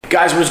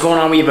Guys, what's going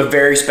on? We have a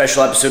very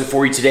special episode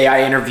for you today.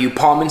 I interview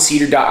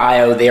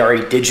Cedar.io. They are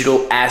a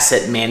digital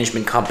asset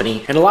management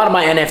company. In a lot of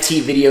my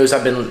NFT videos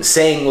I've been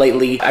saying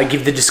lately, I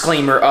give the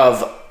disclaimer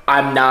of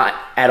I'm not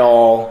at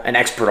all an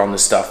expert on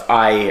this stuff.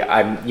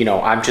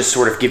 I'm just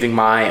sort of giving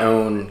my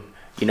own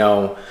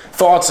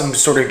thoughts. I'm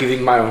sort of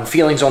giving my own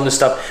feelings on this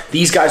stuff.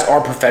 These guys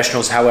are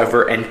professionals,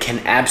 however, and can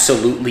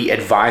absolutely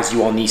advise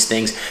you on these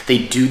things.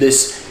 They do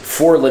this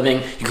for a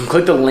living. You can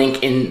click the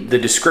link in the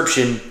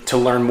description to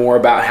learn more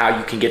about how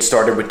you can get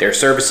started with their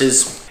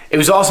services. It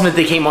was awesome that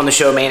they came on the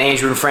show, man.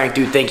 Andrew and Frank,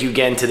 dude, thank you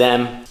again to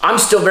them. I'm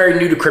still very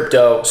new to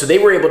crypto, so they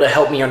were able to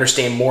help me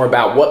understand more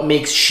about what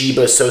makes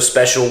Shiba so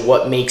special,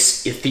 what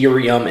makes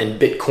Ethereum and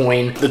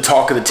Bitcoin the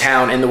talk of the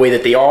town and the way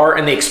that they are.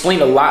 And they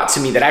explained a lot to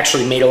me that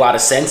actually made a lot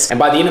of sense. And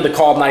by the end of the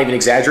call, I'm not even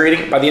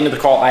exaggerating, by the end of the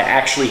call, I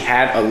actually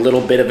had a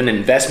little bit of an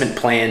investment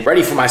plan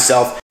ready for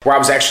myself where I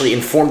was actually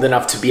informed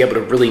enough to be able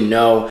to really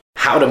know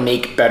how to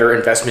make better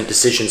investment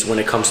decisions when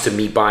it comes to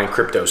me buying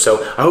crypto.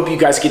 So I hope you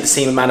guys get the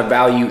same amount of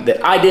value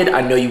that I did.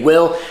 I know you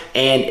will,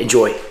 and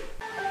enjoy.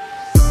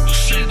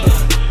 Shiba,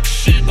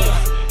 Shiba,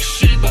 Shiba,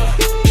 Shiba,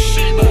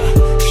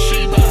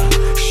 Shiba,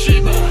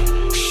 Shiba,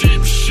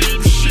 Shiba,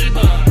 Shiba,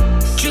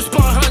 Shiba. Just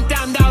bought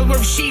 $100,000 worth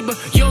of Shiba.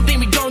 You don't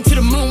think we going to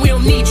the moon? We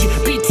don't need you.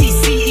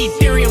 BTC,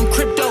 Ethereum,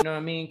 crypto. You know what I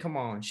mean? Come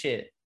on,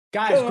 shit.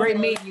 Guys, great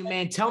meeting you,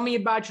 man. Tell me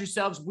about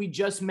yourselves. We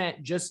just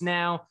met just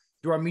now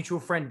through our mutual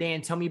friend,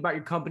 Dan. Tell me about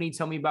your company.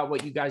 Tell me about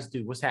what you guys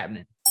do. What's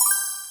happening?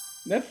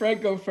 Let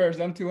Frank go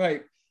first. I'm too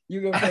hyped.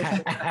 You go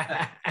first.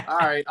 All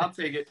right, I'll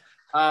take it.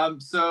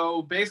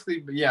 So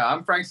basically, yeah,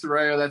 I'm Frank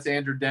Sorreo. That's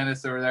Andrew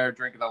Dennis over there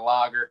drinking a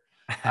lager.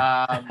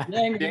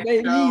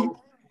 Dan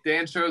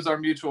Cho's our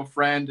mutual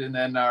friend, and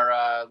then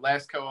our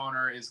last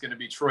co-owner is going to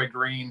be Troy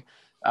Green.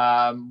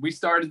 We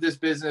started this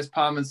business,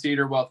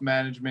 Cedar Wealth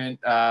Management.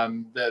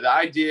 The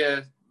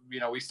idea,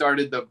 we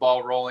started the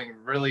ball rolling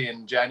really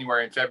in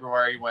January and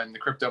February when the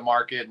crypto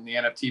market and the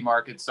NFT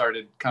market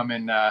started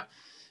coming,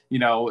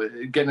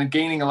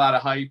 gaining a lot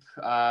of hype.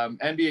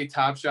 NBA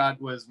Top Shot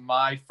was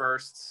my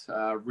first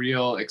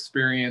real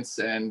experience,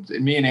 and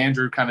me and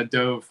Andrew kind of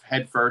dove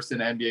headfirst in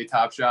NBA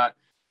Top Shot.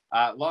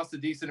 Lost a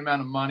decent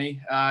amount of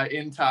money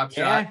in Top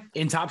Shot.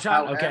 In Top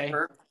Shot? Okay.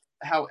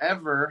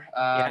 However,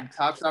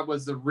 Top Shot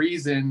was the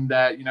reason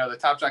that, the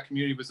Top Shot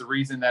community was the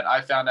reason that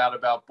I found out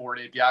about Bored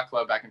Ape Yacht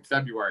Club back in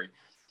February.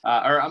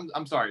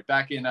 I'm sorry,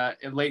 back in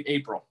late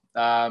April.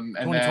 And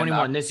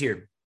 2021, this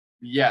year.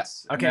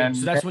 Yes. Okay,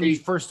 so that's when you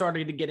first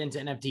started to get into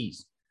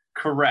NFTs.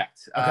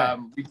 Correct. Okay.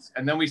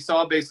 And then we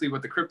saw basically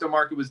what the crypto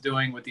market was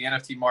doing, what the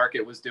NFT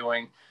market was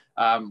doing.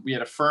 We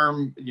had a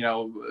firm,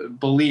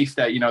 belief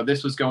that,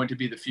 this was going to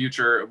be the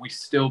future. We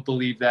still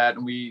believe that.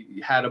 And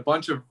we had a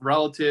bunch of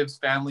relatives,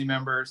 family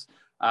members,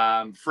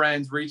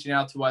 friends reaching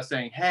out to us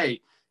saying,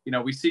 hey,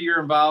 we see you're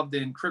involved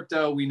in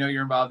crypto. We know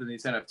you're involved in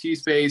this NFT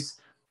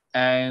space.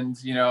 And,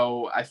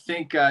 I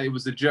think it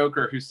was the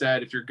Joker who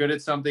said, if you're good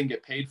at something,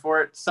 get paid for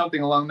it.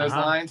 Something along those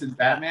lines in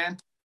Batman.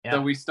 Yeah.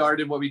 So we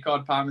started what we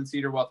called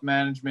Cedar Wealth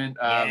Management.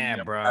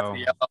 Bro.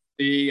 The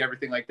LLC,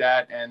 everything like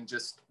that. And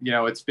just,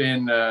 it's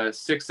been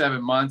 6-7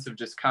 months of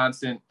just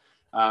constant,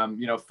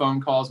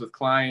 phone calls with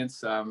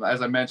clients.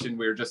 As I mentioned,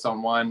 we were just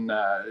on one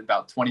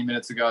about 20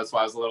 minutes ago. That's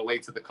why I was a little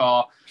late to the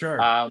call.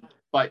 Sure.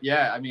 But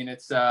yeah, I mean,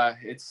 it's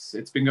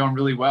been going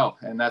really well.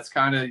 And that's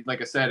kind of,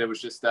 like I said, it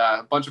was just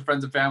a bunch of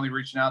friends and family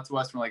reaching out to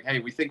us and like, hey,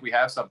 we think we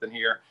have something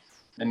here.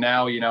 And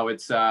now,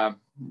 it's,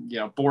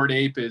 Bored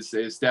Ape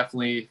is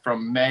definitely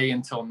from May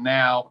until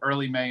now,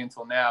 early May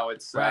until now.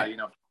 It's, right.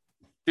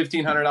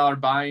 $1,500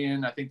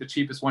 buy-in. I think the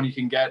cheapest one you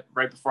can get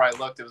right before I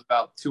looked, it was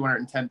about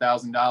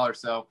 $210,000.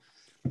 So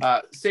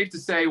safe to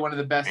say one of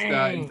the best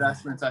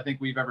investments I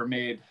think we've ever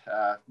made,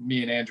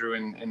 me and Andrew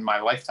in my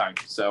lifetime.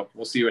 So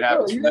we'll see what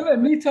happens. You never let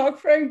me talk,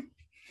 Frank?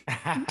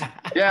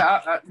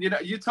 Yeah,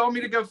 you told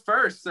me to go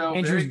first. So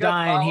Andrew's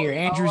dying here.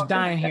 Andrew's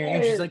dying here.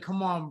 Andrew's like,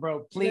 come on,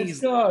 bro,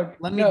 please.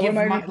 Let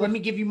me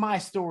give you my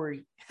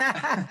story.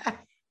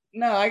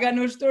 No, I got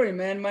no story,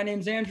 man. My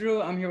name's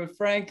Andrew. I'm here with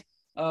Frank.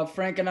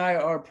 Frank and I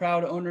are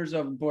proud owners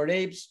of Bored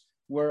Apes.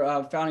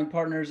 We're founding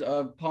partners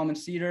of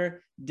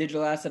Cedar,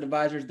 Digital Asset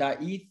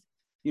Advisors.eth.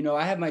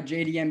 I have my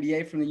JD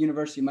MBA from the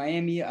University of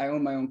Miami. I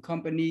own my own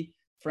company.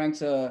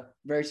 Frank's a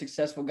very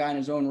successful guy in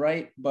his own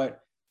right, but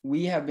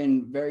we have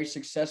been very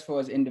successful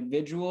as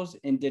individuals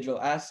in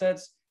digital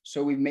assets.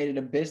 So we've made it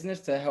a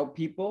business to help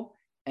people.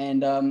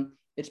 And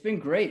it's been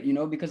great,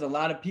 because a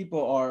lot of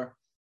people are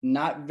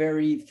not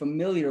very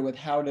familiar with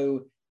how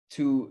to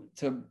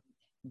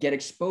get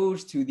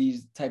exposed to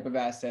these type of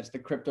assets, the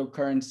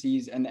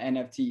cryptocurrencies and the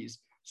NFTs.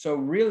 So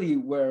really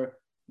where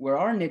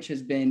our niche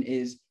has been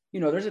is,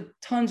 there's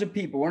tons of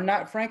people.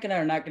 Frank and I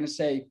are not going to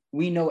say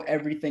we know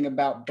everything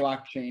about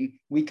blockchain.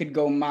 We could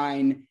go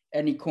mine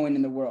any coin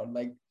in the world.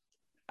 Like,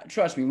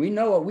 trust me, we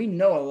know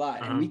a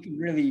lot, and we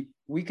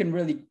can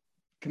really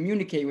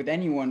communicate with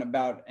anyone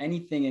about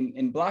anything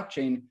in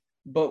blockchain.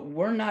 But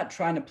we're not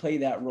trying to play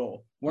that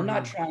role. We're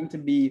not trying to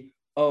be,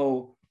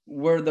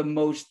 we're the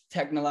most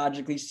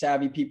technologically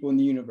savvy people in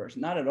the universe.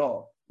 Not at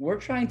all. We're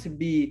trying to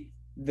be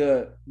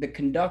the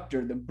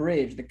conductor, the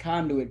bridge, the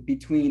conduit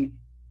between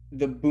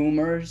the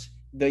boomers,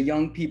 the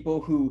young people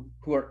who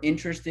are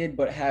interested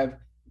but have,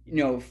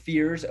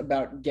 fears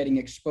about getting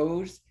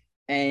exposed,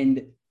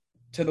 and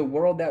to the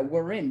world that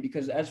we're in.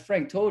 Because as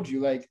Frank told you,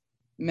 like,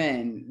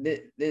 man,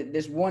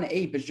 this one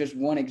ape is just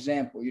one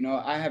example.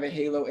 I have a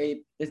halo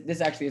ape.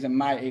 This actually isn't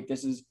my ape.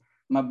 This is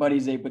my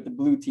buddy's ape with the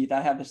blue teeth.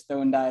 I have the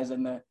stone dyes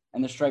and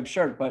the striped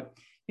shirt. But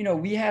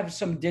we have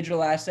some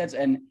digital assets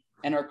and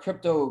our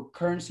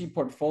cryptocurrency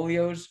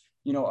portfolios.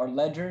 Our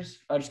ledgers.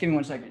 Just give me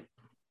 1 second.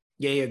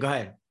 Yeah, go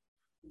ahead.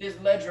 This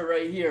ledger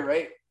right here,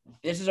 right?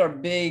 This is our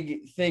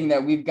big thing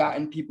that we've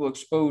gotten people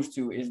exposed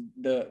to, is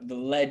the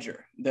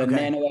ledger. The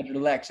Nano Ledger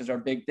Lex is our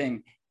big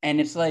thing. And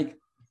it's like,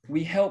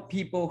 we help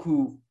people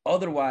who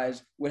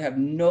otherwise would have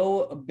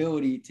no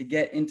ability to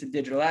get into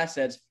digital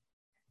assets.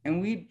 And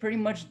we pretty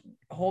much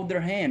hold their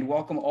hand,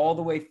 walk them all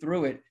the way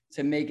through it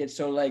to make it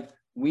so, like,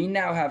 we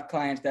now have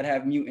clients that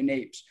have mutant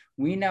apes.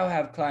 We now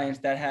have clients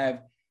that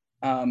have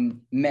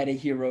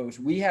MetaHeroes.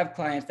 We have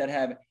clients that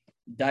have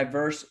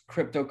diverse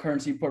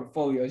cryptocurrency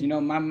portfolios.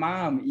 My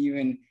mom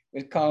even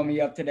was calling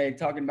me up today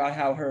talking about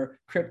how her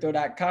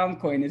crypto.com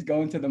coin is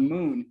going to the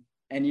moon.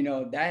 And,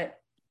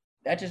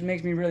 that just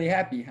makes me really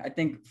happy. I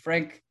think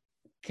Frank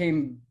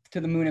came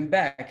to the moon and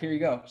back. Here you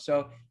go.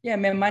 So yeah,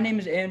 man, my name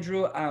is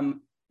Andrew.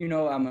 I'm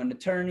an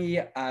attorney.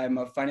 I'm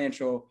a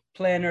financial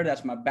planner.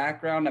 That's my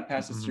background. I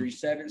passed the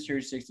Series 7,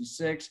 Series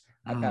 66.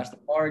 I passed the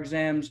bar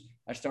exams.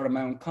 I started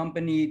my own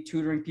company,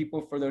 tutoring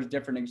people for those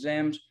different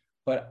exams.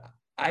 But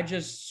I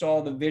just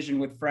saw the vision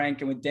with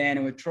Frank and with Dan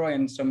and with Troy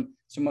and some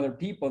other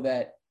people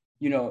that,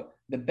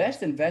 the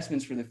best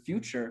investments for the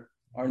future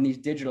are in these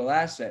digital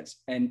assets.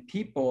 And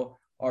people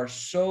are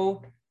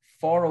so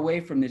far away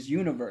from this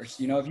universe.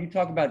 If you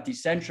talk about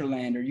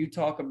Decentraland, or you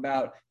talk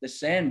about the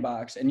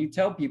Sandbox, and you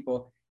tell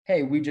people,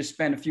 hey, we just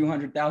spent a few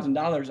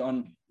 $100,000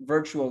 on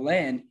virtual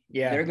land,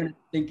 they're going to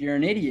think you're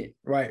an idiot.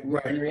 Right.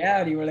 In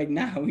reality, we're like,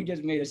 nah, we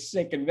just made a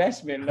sick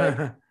investment.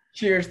 Like,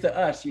 cheers to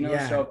us,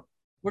 So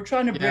we're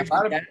trying to bridge a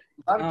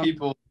lot of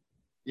people.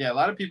 Yeah, a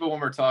lot of people, when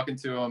we're talking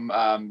to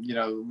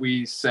them,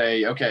 we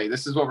say, okay,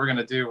 this is what we're going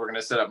to do. We're going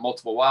to set up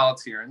multiple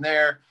wallets here and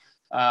there.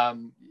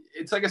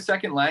 It's like a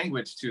second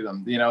language to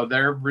them.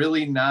 They're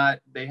really not,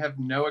 they have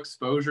no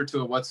exposure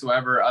to it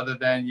whatsoever, other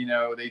than,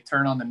 they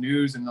turn on the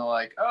news and they're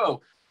like,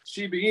 oh,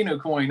 Shiba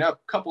Inu coin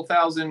up a couple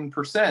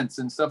thousand%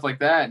 and stuff like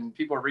that. And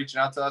people are reaching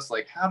out to us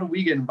like, how do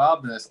we get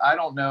involved in this? I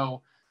don't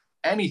know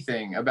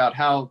anything about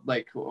how,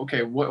 like,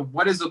 okay,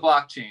 what is a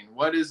blockchain?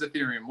 What is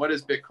Ethereum? What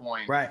is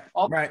Bitcoin? Right.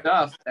 All that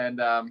stuff. And,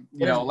 a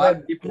lot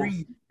of people.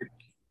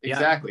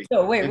 Exactly.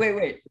 So wait.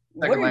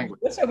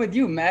 What's up with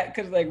you, Matt?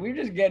 Because, like, we're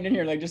just getting in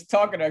here, like, just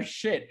talking our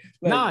shit.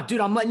 Like, nah,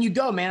 dude, I'm letting you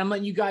go, man. I'm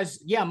letting you guys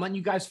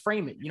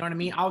frame it. You know what I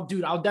mean?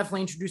 I'll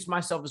definitely introduce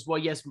myself as well.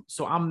 Yes.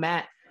 So I'm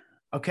Matt.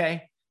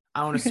 Okay.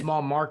 I own a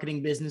small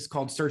marketing business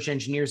called Search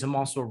Engineers. I'm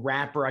also a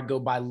rapper. I go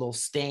by Lil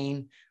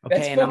Stain.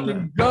 Okay.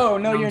 Go.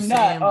 No, you're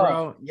not.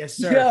 Bro. Yes,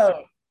 sir.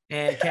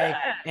 Yo.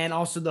 And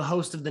also the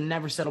host of the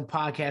Never Settle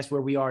podcast,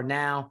 where we are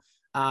now.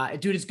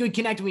 Dude, it's good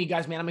connecting with you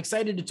guys, man. I'm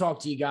excited to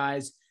talk to you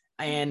guys.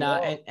 And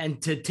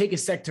to take a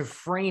sec to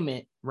frame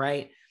it,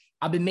 right?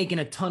 I've been making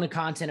a ton of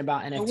content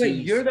about NFTs. Oh,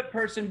 wait, you're the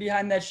person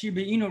behind that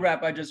Shiba Inu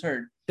rap I just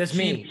heard. That's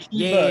me. Shiba.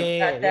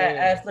 Yeah. Got that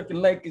ass looking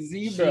like a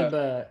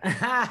zebra.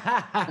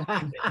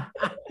 I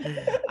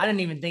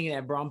didn't even think of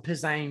that, bro. I'm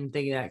pissed I ain't even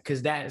thinking that,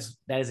 because that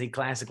is a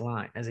classic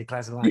line. That's a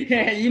classic line.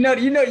 Yeah, you know,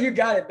 you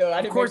got it though.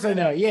 Of course I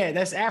know. Yeah,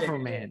 that's Afro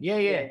Man.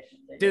 Yeah.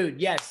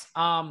 Dude, yes.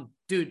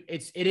 Dude,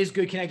 it is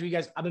good connecting with you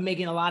guys. I've been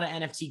making a lot of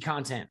NFT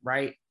content,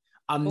 right?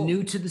 I'm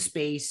new to the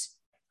space.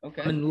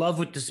 Okay. I'm in love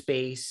with the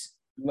space.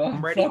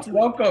 I'm ready to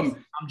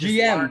welcome. I'm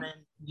GM, dog.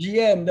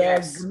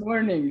 Yes. Good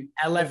morning.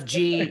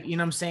 LFG, you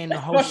know what I'm saying? The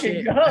whole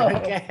shit.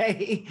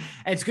 Okay.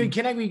 And it's good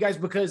connecting with you guys,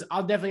 because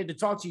I'll definitely have to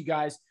talk to you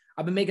guys.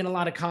 I've been making a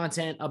lot of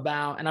content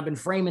about, and I've been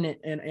framing it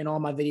in all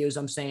my videos.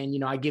 I'm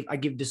saying, I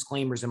give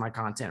disclaimers in my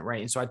content,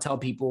 right? And so I tell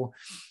people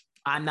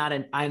I'm not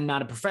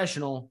a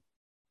professional.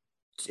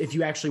 If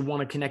you actually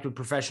want to connect with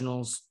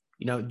professionals,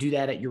 do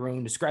that at your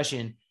own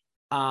discretion.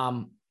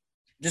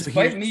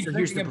 Despite me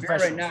drinking a beer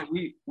right now,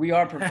 we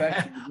are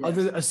professionals.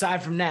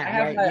 Aside from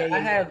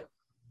that,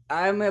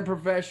 I'm a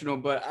professional,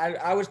 but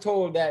I was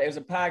told that it was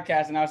a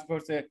podcast and I was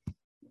supposed to,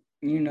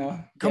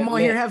 come on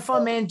here, have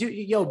fun, man.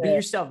 Be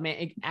yourself,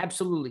 man.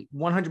 Absolutely,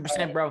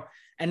 100%, bro.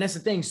 And that's the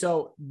thing.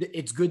 So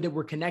it's good that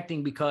we're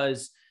connecting,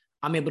 because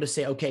I'm able to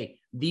say, okay,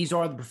 these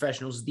are the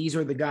professionals. These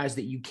are the guys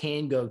that you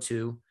can go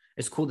to.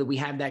 It's cool that we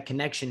have that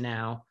connection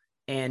now.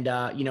 And,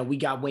 we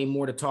got way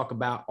more to talk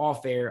about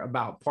off air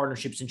about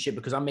partnerships and shit,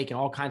 because I'm making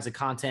all kinds of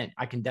content.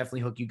 I can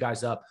definitely hook you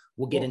guys up.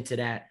 We'll get into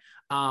that.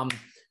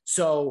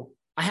 So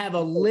I have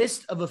a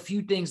list of a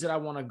few things that I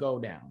want to go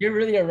down. You're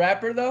really a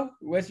rapper though?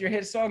 What's your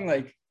hit song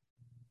like?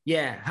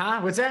 Yeah.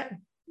 Huh? What's that?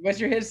 What's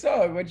your hit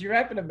song? What you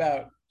rapping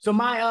about? So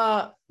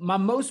my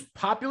most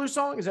popular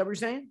song, is that what you're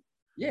saying?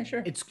 Yeah,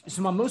 sure.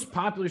 So my most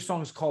popular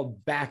song is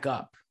called Back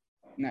Up.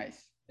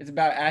 Nice. It's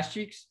about ass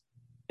cheeks.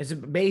 It's a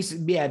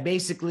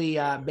basically,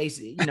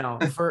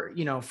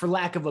 for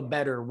lack of a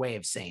better way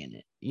of saying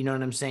it. You know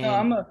what I'm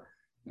saying? No,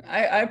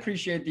 I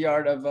appreciate the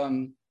art of,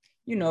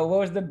 what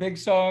was the big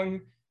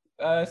song?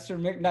 Not Sir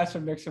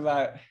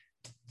Mix-a-Lot.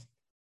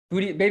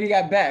 Baby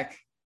Got Back.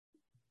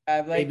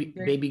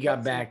 Baby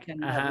Got Back.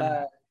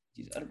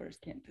 These other birds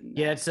can't deny.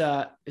 Yeah,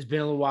 it's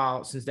been a little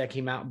while since that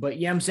came out, but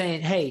yeah, I'm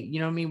saying, hey, you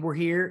know what I mean? We're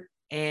here,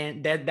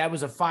 and that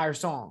was a fire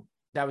song.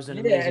 That was an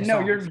amazing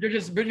song.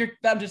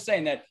 I'm just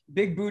saying that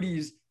Big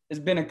Booties has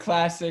been a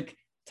classic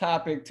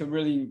topic to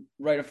really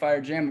write a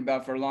fire jam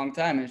about for a long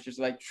time. And it's just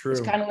like, True.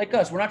 It's kind of like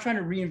us. We're not trying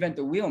to reinvent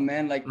the wheel,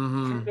 man. Like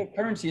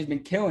cryptocurrency has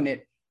been killing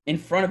it in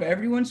front of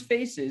everyone's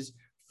faces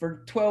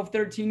for 12,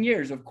 13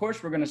 years. Of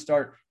course, we're going to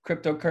start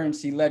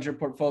cryptocurrency ledger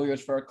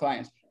portfolios for our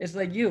clients. It's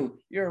like you're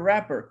a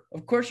rapper.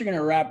 Of course, you're going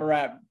to rap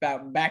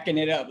about backing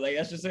it up. Like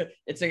that's just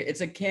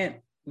it's a can't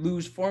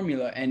lose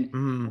formula.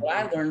 And what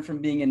I learned from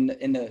being in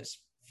the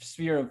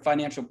sphere of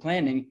financial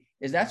planning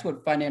is that's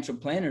what financial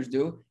planners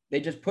do. They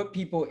just put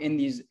people in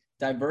these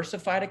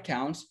diversified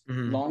accounts,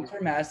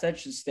 long-term assets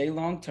should stay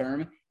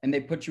long-term, and they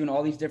put you in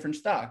all these different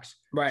stocks.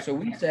 Right. So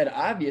we said,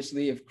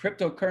 obviously, if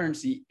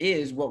cryptocurrency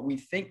is what we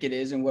think it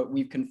is and what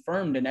we've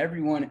confirmed, and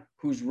everyone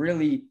who's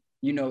really,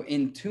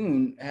 in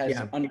tune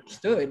has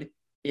understood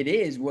it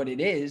is what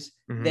it is,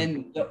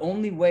 then the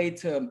only way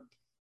to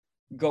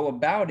go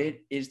about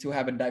it is to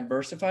have a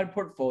diversified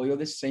portfolio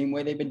the same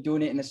way they've been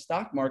doing it in the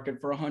stock market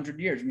for 100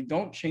 years. We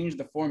don't change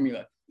the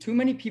formula. Too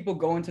many people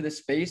go into this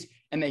space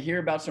and they hear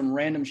about some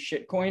random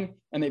shit coin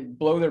and they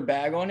blow their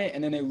bag on it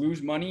and then they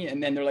lose money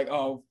and then they're like,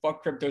 oh,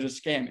 fuck, crypto's a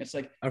scam. It's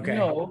like,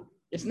 no,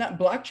 it's not.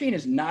 Blockchain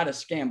is not a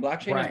scam.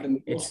 Blockchain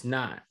is it's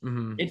not.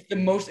 It's the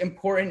most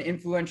important,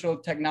 influential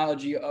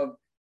technology of,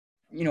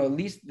 at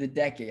least the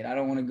decade. I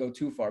don't want to go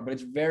too far, but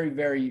it's very,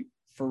 very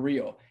for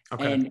real.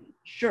 Okay. And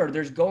sure,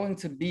 there's going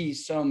to be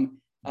some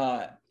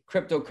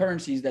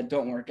cryptocurrencies that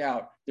don't work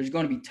out. There's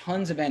going to be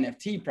tons of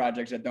NFT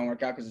projects that don't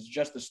work out because it's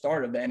just the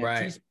start of the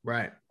NFTs.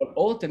 Right. But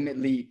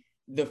ultimately,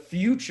 the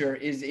future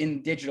is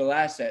in digital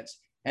assets.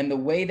 And the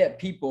way that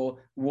people,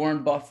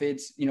 Warren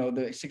Buffett's,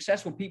 the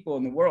successful people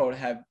in the world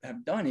have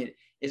done it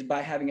is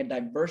by having a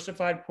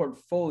diversified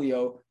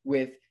portfolio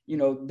with,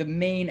 the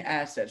main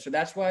assets. So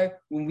that's why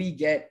when we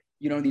get,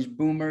 these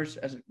boomers,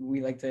 as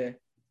we like to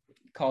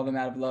call them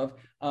out of love,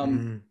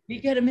 we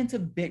get them into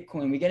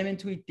Bitcoin, we get them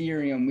into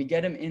Ethereum, we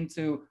get them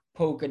into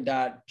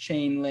Polkadot,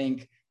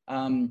 Chainlink,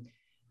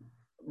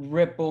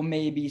 Ripple,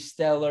 maybe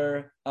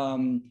Stellar,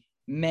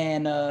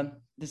 Mana,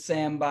 the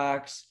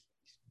Sandbox,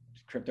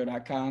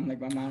 Crypto.com,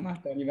 like my mom was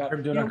talking about.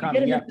 Crypto.com, we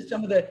get them into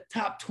some of the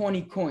top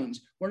 20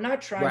 coins. We're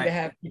not trying to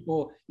have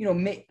people,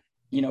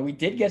 we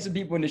did get some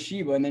people into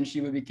Shiba, and then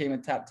Shiba became a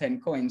top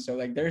 10 coin. So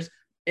like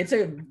it's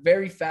a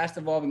very fast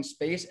evolving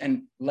space.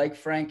 And like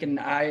Frank and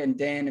I and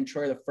Dan and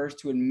Troy are the first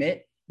to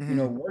admit,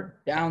 we're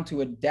down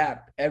to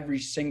adapt every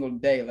single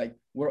day. Like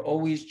we're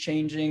always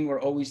changing.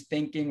 We're always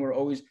thinking. We're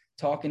always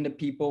talking to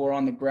people. We're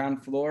on the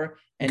ground floor.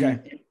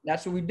 And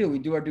that's what we do. We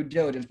do our due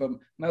diligence. But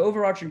my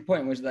overarching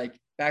point was like,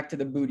 back to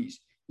the booties.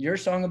 Your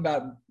song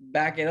about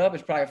back it up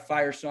is probably a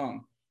fire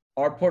song.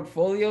 Our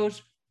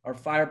portfolios are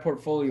fire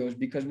portfolios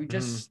because we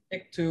just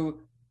stick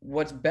to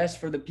what's best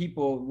for the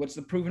people. What's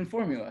the proven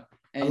formula?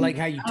 And I like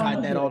how you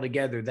tied that all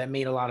together. That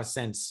made a lot of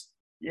sense.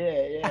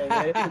 He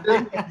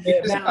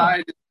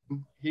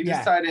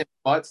decided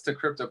butts to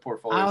crypto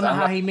portfolios. I don't know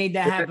how he made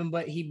that happen,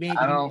 but he made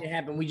it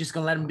happen. We just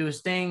gonna let him do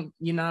his thing.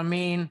 You know what I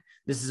mean?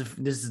 This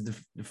is the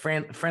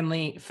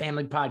friendly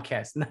family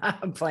podcast. Nah,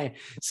 I'm playing.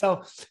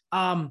 So,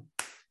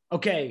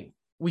 okay,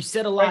 we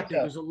said a lot.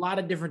 There's a lot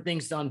of different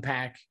things to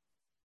unpack,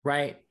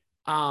 right?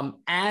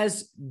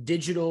 As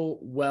digital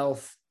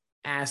wealth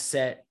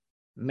asset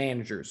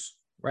managers,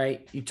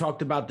 right? You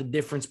talked about the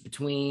difference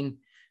between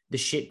the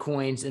shit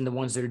coins and the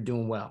ones that are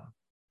doing well.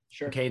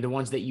 Sure. Okay. The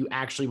ones that you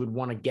actually would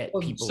want to get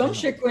people. Some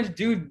shit coins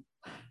do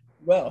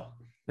well.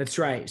 That's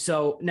right.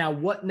 So now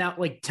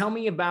tell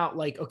me about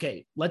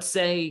okay, let's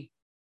say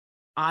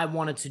I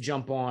wanted to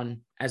jump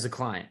on as a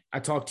client. I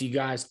talked to you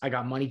guys. I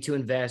got money to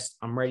invest.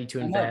 I'm ready to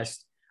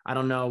invest. I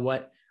don't know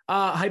what,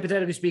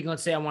 hypothetically speaking,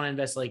 let's say I want to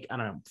invest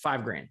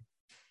 $5,000.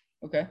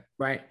 Okay.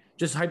 Right.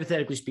 Just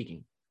hypothetically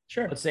speaking.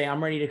 Sure. Let's say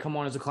I'm ready to come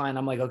on as a client.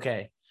 I'm like,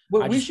 okay.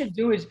 What we should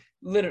do is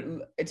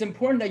it's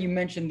important that you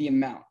mention the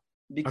amount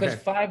because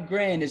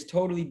 $5,000 is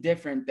totally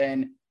different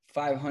than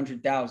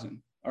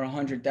 500,000 or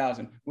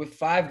 100,000. With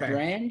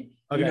 $5,000,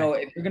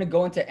 if you're going to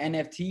go into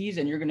NFTs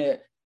and you're going to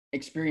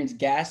experience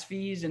gas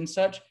fees and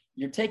such,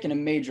 you're taking a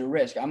major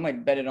risk. I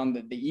might bet it on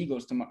the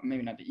Eagles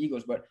maybe not the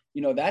Eagles, but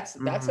that's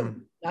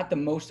not the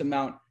most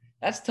amount.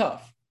 That's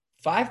tough.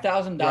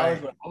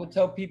 $5,000. What I would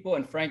tell people,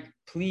 and Frank,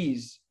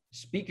 please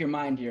speak your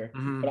mind here,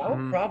 but I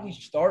would probably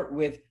start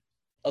with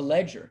a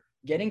ledger,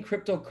 getting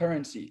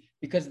cryptocurrency,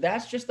 because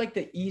that's just like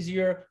the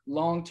easier,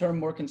 long-term,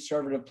 more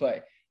conservative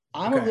play.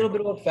 I'm a little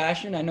bit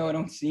old-fashioned. I know I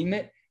don't seem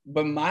it,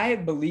 but my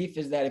belief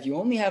is that if you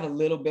only have a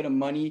little bit of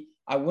money,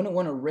 I wouldn't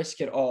want to risk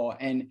it all.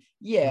 And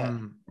we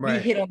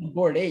hit on the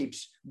Bored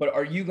Apes, but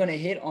are you going to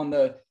hit on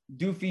the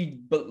doofy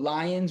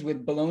lions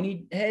with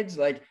baloney heads.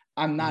 Like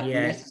I'm not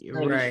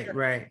necessarily sure.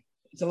 Right.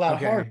 It's a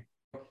lot harder.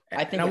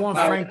 I think I want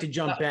Frank to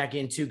jump back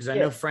in too, because I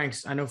know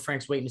Frank's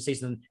waiting to say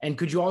something. And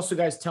could you also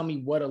guys tell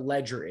me what a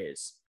ledger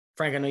is?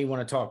 Frank, I know you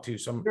want to talk too,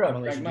 so I'm gonna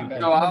let you do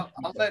that. So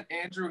I'll let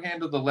Andrew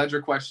handle the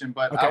ledger question,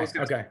 but I was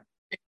going to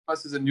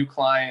us as a new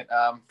client.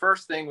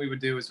 First thing we would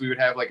do is we would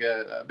have like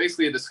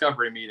basically a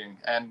discovery meeting,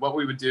 and what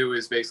we would do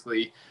is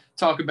basically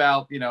talk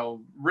about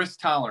risk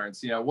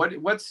tolerance.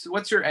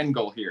 What's your end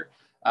goal here?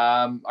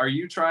 Are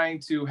you trying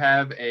to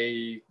have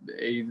a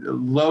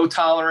low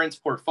tolerance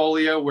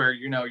portfolio where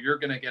you're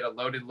going to get a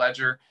loaded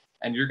ledger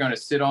and you're going to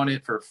sit on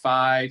it for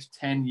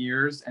 5-10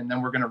 years, and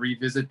then we're going to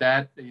revisit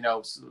that,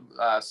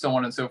 so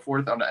on and so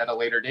forth at a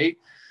later date.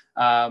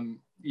 And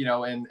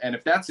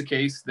if that's the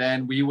case,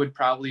 then we would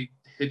probably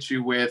hit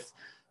you with,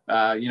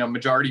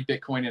 majority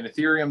Bitcoin and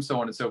Ethereum, so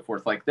on and so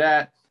forth like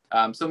that.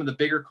 Some of the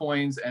bigger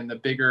coins and the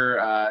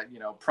bigger,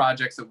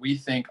 projects that we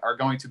think are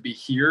going to be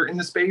here in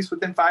the space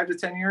within 5 to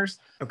 10 years.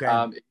 Okay.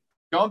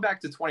 Going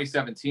back to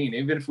 2017,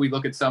 even if we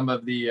look at some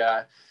of the,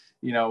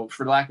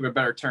 for lack of a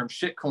better term,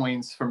 shit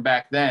coins from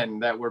back then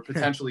that were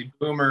potentially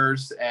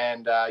boomers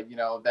and,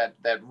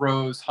 that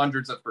rose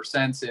hundreds of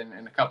percents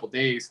in a couple of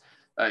days,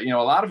 a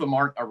lot of them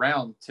aren't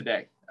around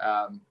today.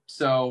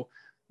 So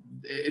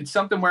it's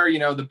something where,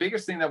 the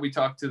biggest thing that we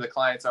talk to the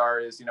clients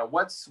is,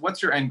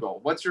 what's your end goal?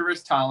 What's your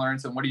risk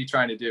tolerance? And what are you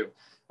trying to do?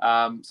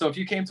 So if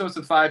you came to us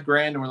with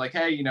 $5,000 and we're like,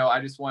 hey,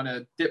 I just want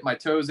to dip my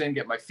toes in,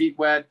 get my feet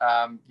wet.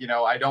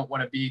 I don't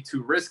want to be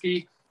too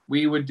risky.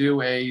 We would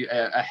do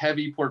a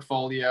heavy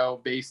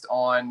portfolio based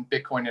on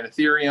Bitcoin and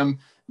Ethereum,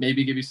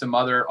 maybe give you some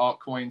other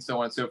altcoins, so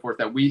on and so forth,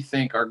 that we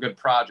think are good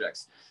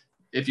projects.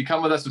 If you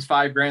come with us with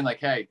 $5,000, like,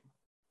 hey,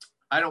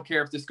 I don't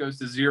care if this goes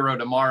to zero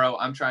tomorrow,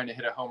 I'm trying to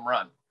hit a home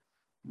run.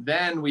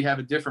 Then we have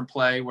a different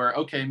play where,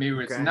 maybe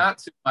it's not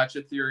too much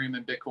Ethereum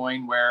and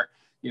Bitcoin where,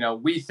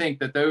 we think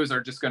that those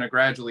are just going to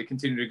gradually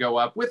continue to go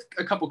up with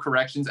a couple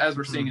corrections as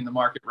we're seeing in the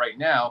market right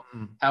now.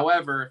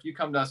 However, if you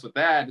come to us with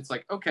that, it's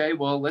like, okay,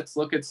 well, let's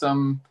look at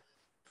some,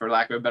 for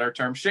lack of a better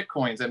term, shit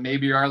coins that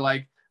maybe are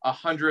like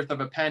 1/100th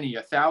of a penny,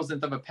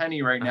 1,000th of a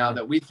penny right now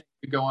that we think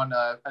could go on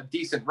a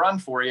decent run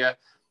for you.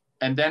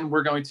 And then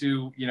we're going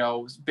to,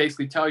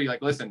 basically tell you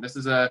like, listen, this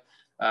is a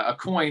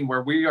coin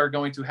where we are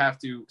going to have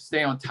to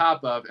stay on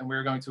top of, and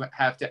we're going to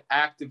have to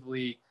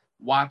actively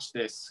watch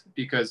this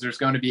because there's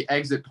going to be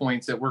exit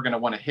points that we're going to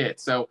want to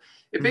hit. So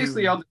it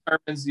basically all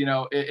determines,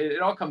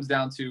 it all comes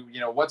down to,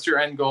 what's your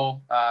end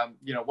goal,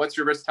 what's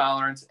your risk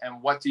tolerance,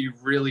 and what do you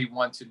really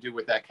want to do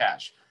with that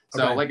cash?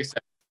 So like I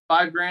said,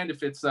 $5,000,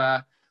 if it's,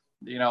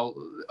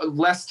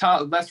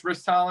 less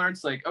risk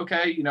tolerance, like,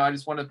 okay, I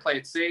just want to play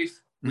it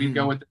safe. We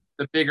go with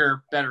the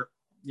bigger, better,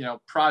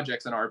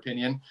 projects in our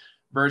opinion.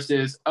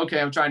 Versus, okay,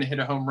 I'm trying to hit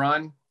a home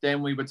run.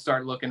 Then we would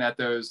start looking at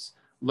those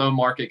low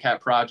market cap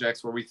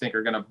projects where we think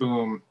are going to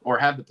boom or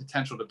have the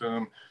potential to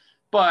boom.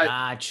 But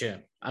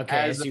gotcha. Okay,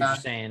 I see what you're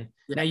saying.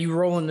 Now you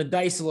rolling the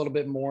dice a little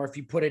bit more if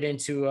you put it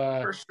into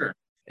for sure.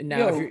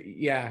 Now,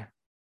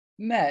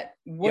 Matt,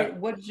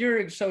 what's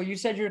your? So you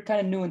said you're kind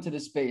of new into the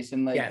space,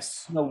 and like,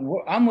 yes,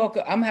 I'm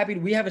welcome. I'm happy.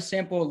 We have a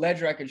sample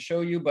ledger I could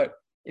show you, but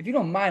if you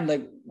don't mind,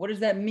 like, what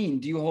does that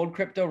mean? Do you hold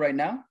crypto right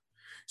now?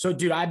 So,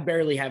 dude, I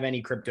barely have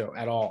any crypto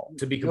at all,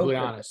 to be completely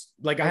honest.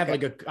 Like, I have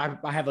like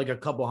a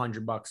couple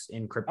 $100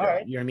 in crypto.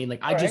 Right. You know what I mean?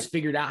 Like, I just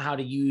figured out how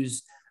to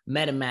use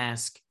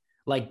MetaMask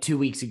like 2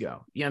 weeks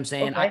ago. You know what I'm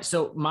saying? Okay.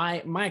 So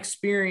my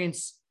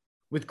experience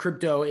with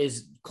crypto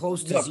is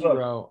close to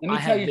zero. Let me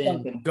tell you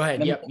something. Go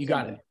ahead. Yep, you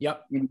got it.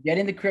 Yep. When you get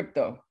into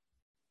crypto,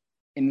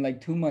 in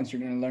like 2 months,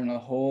 you're going to learn a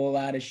whole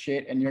lot of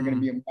shit, and you're going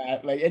to be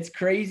like, it's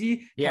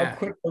crazy how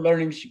quick the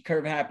learning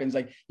curve happens.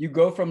 Like, you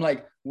go from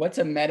like, what's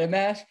a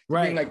MetaMask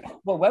to being like,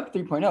 well, Web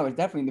 3.0 is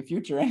definitely the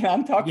future. And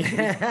I'm talking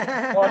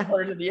to all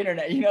parts of the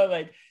internet,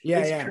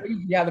 it's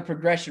crazy how the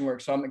progression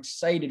works. So I'm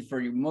excited for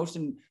you.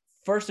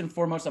 First and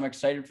foremost, I'm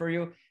excited for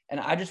you.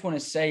 And I just want to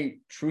say,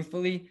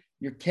 truthfully,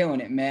 you're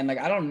killing it, man. Like,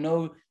 I don't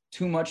know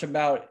too much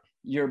about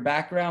your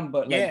background,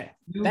 but like,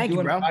 thank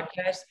you, bro.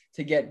 Podcast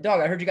to get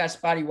I heard you got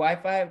spotty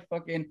Wi-Fi,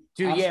 fucking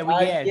dude.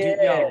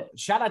 Yo,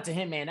 shout out to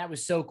him, man. That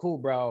was so cool,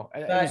 bro.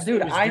 It was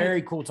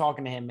very cool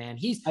talking to him, man.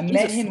 He's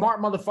a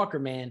smart motherfucker,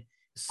 man.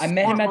 I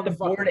met him at the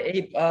Bored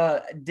Ape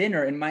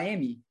dinner in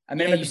Miami. I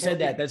met him. You said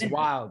that. That's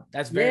wild.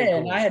 That's very cool.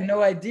 And I had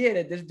no idea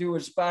that this dude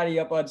was spotty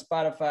up on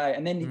Spotify.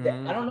 And then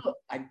I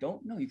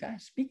don't know. You gotta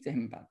speak to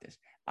him about this.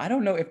 I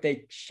don't know if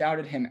they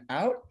shouted him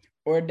out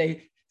or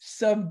they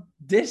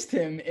dissed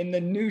him in the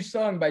new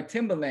song by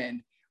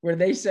Timbaland, where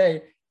they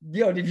say,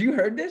 yo, did you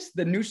heard this?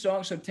 The new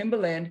song. So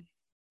Timbaland,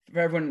 for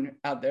everyone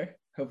out there,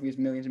 hopefully it's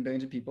millions and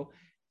billions of people.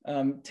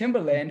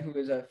 Timbaland, who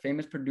is a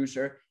famous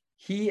producer,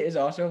 he is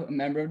also a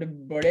member of the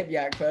Bored Ape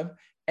Yacht Club.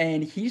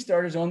 And he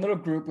started his own little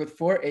group with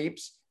 4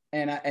 apes.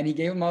 And he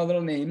gave them all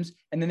little names.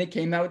 And then they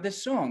came out with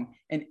this song.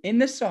 And in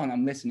the song,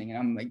 I'm listening and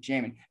I'm like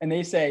jamming. And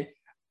they say,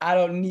 I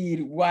don't need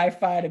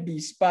Wi-Fi to be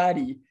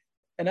spotty.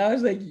 And I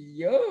was like,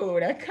 yo,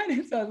 that kind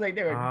of sounds like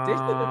they were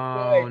dissing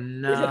the boy.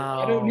 No.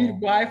 I don't need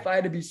Wi-Fi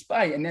to be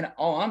spotty. And then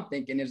all I'm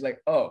thinking is like,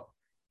 oh,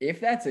 if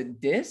that's a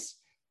diss,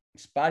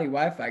 Spotty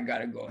Wi-Fi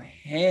gotta go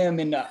ham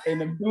in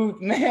the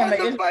booth, man. Like,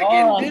 What it's the fucking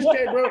on. diss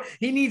track, bro?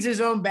 He needs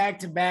his own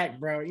back-to-back,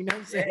 bro. You know what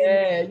I'm saying?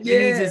 Yeah, He needs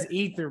yeah. his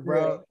ether,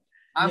 bro.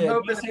 I'm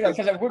hoping because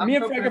me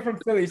and Frank are from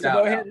Philly, so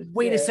go ahead.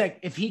 Wait a sec.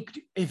 If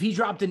he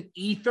dropped an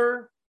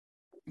ether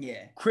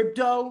Yeah.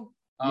 crypto,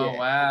 Oh Yeah.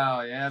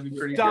 wow, yeah, that'd be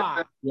pretty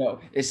stop.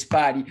 Yo, it's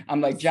Spotty. I'm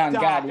like John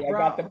Stop, Gotti. bro.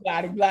 I got the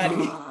Bloody.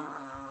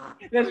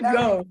 Let's That'd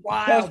go. be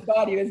wild. Tell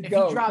Spotty, let's If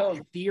go. he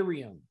dropped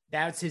Ethereum,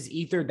 that's his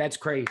ether. That's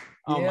crazy.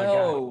 Oh my god.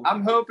 Yo.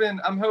 I'm hoping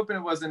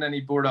it wasn't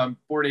any board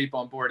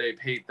ape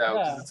hate though,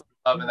 because it's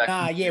love in that.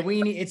 Nah, community. yeah,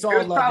 we need. It's It all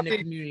was love probably- in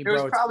the community, It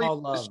was bro. It's probably all a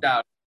love.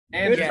 shout.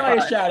 It was And probably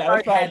a shout out. It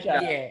was probably a shout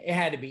out. Yeah, it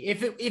had to be.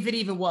 If it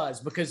even was,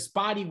 because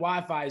Spotty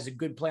Wi-Fi is a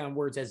good play on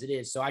words as it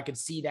is. So I could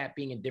see that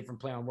being a different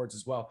play on words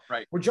as well.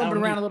 Right. We're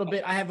jumping around a little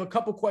bit. I have a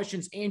couple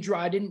questions. Andrew,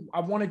 I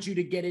wanted you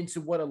to get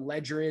into what a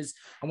ledger is.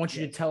 I want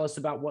you to tell us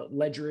about what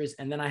ledger is.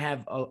 And then I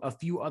have a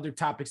few other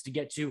topics to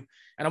get to.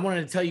 And I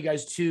wanted to tell you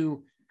guys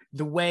too,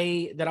 the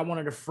way that I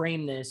wanted to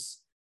frame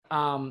this.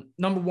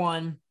 Number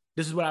one,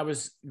 this is what I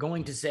was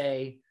going to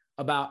say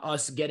about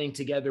us getting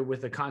together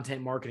with a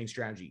content marketing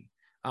strategy.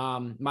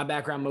 My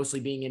background mostly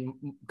being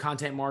in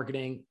content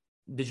marketing,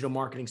 digital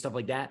marketing, stuff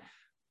like that.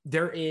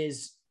 There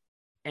is,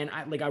 and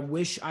I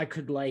wish I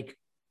could like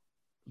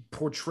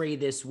portray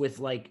this with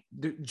like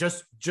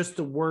just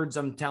the words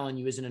I'm telling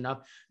you isn't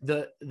enough.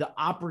 The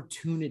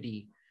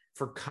opportunity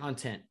for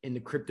content in the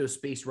crypto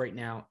space right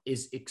now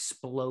is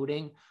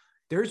exploding.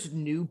 There's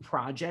new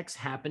projects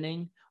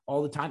happening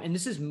all the time. And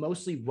this is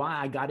mostly why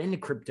I got into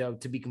crypto,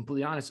 to be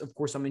completely honest. Of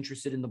course, I'm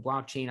interested in the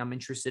blockchain. I'm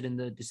interested in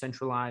the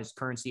decentralized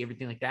currency,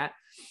 everything like that.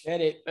 Get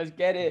it. Let's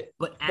get it.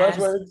 But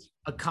Buzzwords. as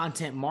a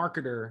content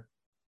marketer,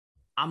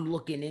 I'm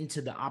looking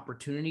into the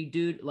opportunity,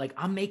 dude. Like,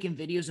 I'm making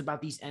videos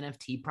about these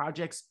NFT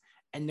projects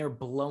and they're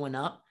blowing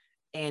up.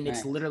 And it's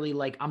Nice. literally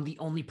like, I'm the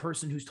only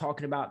person who's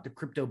talking about the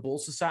Crypto Bull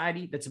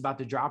Society that's about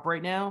to drop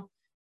right now.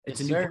 It's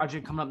Yes, a new sir.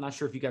 project coming up. Not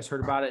sure if you guys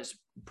heard about it. It's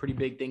a pretty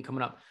big thing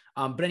coming up.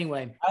 But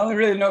anyway, I only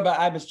really know about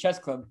Ibis Chess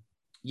Club.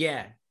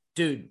 yeah,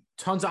 dude,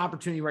 tons of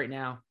opportunity right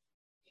now.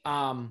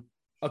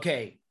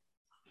 Okay.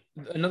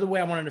 Another way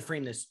I wanted to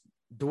frame this,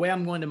 the way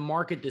I'm going to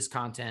market this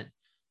content,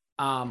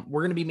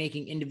 we're going to be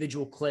making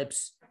individual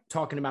clips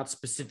talking about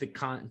specific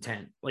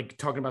content, like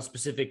talking about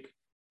specific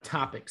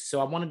topics. So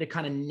I wanted to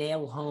kind of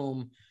nail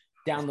home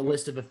down the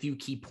list of a few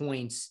key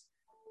points.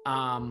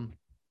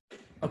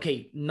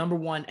 Okay, number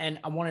one, and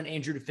I wanted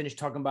Andrew to finish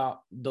talking about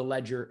the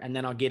ledger, and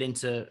then I'll get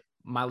into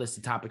my list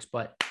of topics,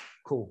 but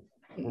cool.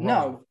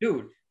 No,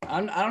 dude, I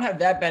don't have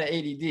that bad at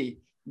ADD.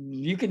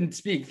 You can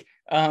speak.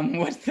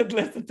 What's the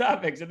list of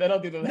topics? And then I'll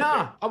do the ledger.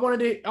 Nah, I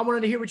wanted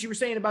to hear what you were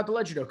saying about the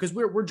ledger though, because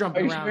we're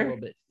jumping Are you around sure? a little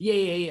bit.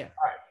 Yeah.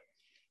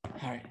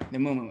 All right, the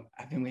moment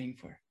I've been waiting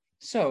for.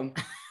 So,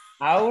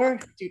 our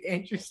Dude,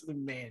 Andrew's the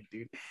man,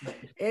 dude.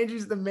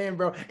 Andrew's the man,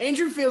 bro.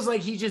 Andrew feels like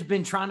he's just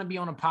been trying to be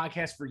on a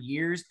podcast for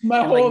years.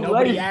 My and like whole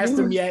nobody life, asked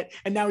him dude. yet.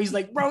 And now he's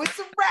like, bro, it's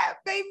a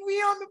wrap, baby. We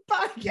on the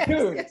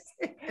podcast.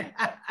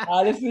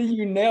 honestly,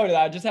 you nailed it.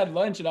 I just had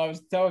lunch and I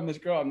was telling this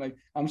girl, I'm like,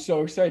 I'm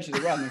so excited. She's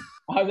like, wow, man,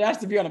 I was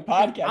asked to be on a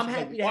podcast. I'm She's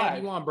happy like, to have "Why?"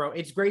 you on, bro.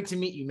 It's great to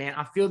meet you, man.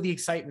 I feel the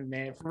excitement,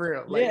 man, for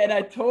real. Like, Yeah, and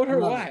I told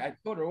her love why. it. I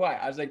told her why.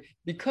 I was like,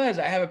 because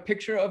I have a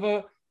picture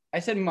of I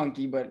said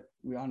monkey, but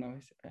we all know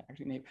his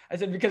actual name. I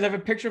said, because I have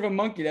a picture of a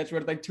monkey that's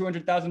worth like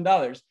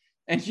 $200,000.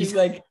 And she's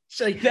like,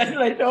 she's like, that's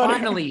what I told her.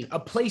 finally, a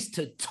place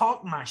to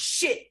talk my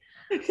shit.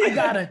 I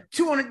got a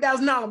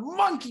 $200,000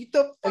 monkey.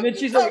 The fuck And then you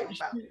she's like, talking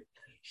about?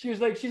 she was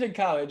like, she's in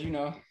college,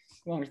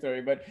 long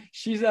story, but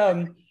she's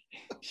like,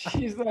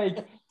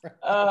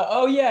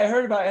 oh yeah, I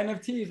heard about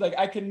NFTs. Like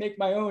I can make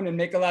my own and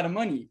make a lot of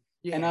money.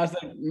 Yeah. And I was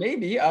like,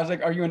 maybe. I was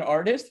like, are you an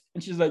artist?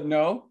 And she's like,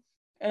 no.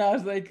 And I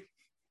was like,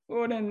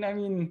 well, then, I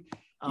mean,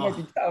 it might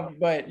be tough,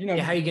 but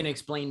Yeah, how are you gonna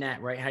explain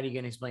that, right? How are you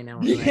gonna explain that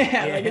one?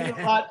 yeah, like it's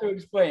a lot to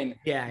explain.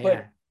 Yeah,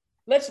 But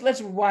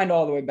let's rewind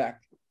all the way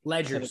back.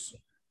 Ledgers.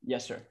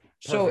 Yes, sir.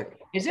 So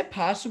Perfect. is it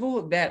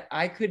possible that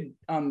I could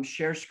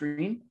share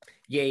screen?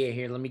 Yeah.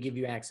 Here, let me give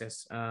you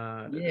access.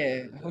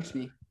 Yeah, host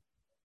me.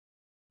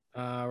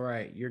 All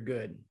right, you're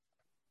good.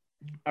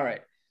 All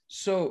right.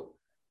 So,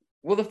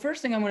 well, the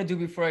first thing I'm going to do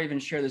before I even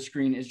share the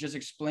screen is just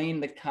explain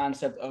the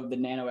concept of the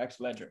NanoX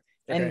ledger.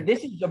 Okay. And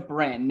this is a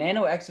brand.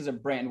 NanoX is a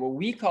brand. What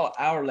we call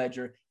our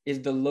ledger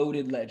is the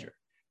loaded ledger.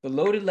 The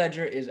loaded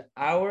ledger is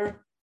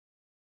our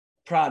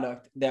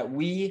product that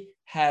we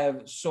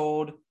have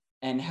sold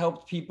and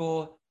helped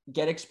people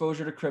get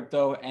exposure to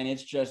crypto. And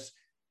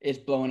it's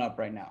blowing up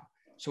right now.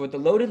 So what the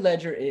loaded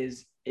ledger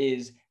is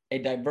a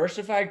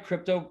diversified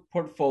crypto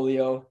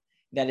portfolio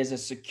that is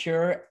as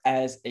secure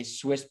as a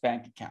Swiss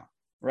bank account,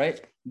 right?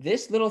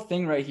 This little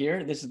thing right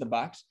here, this is the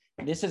box.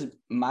 This is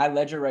my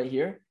ledger right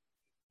here.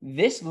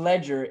 This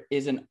ledger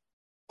is an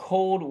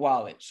cold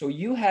wallet. So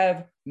you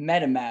have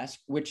MetaMask,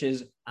 which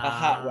is a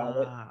hot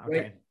wallet, Okay.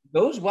 right?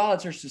 Those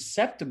wallets are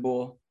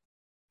susceptible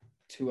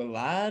to a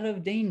lot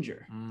of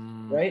danger,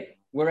 right?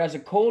 Whereas a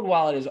cold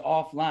wallet is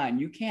offline.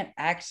 You can't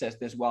access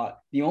this wallet.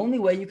 The only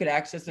way you could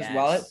access this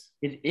wallet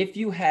is if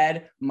you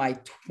had my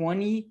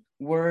 20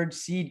 word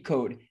seed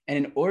code.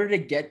 And in order to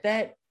get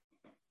that,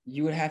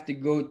 you would have to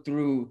go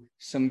through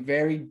some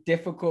very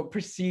difficult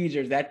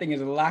procedures. That thing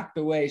is locked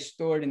away,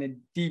 stored in the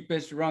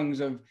deepest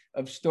rungs of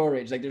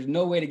storage. Like there's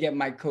no way to get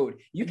my code.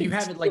 You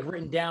have it like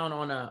written down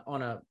on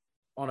a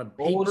paper?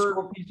 Old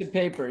school piece of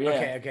paper.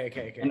 Yeah.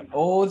 Okay. An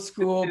old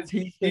school His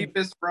piece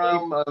deepest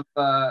realm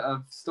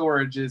of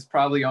storage is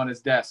probably on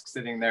his desk,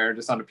 sitting there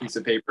just on a piece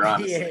of paper,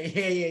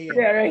 honestly.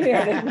 Yeah, right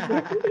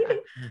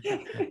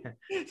here.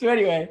 So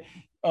anyway,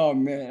 oh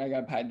man, I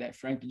gotta hide that.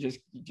 Frank, you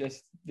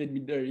just did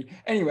me dirty.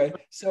 Anyway,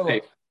 so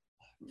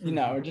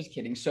we're just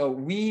kidding. So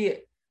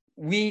we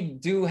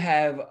do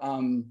have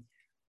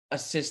a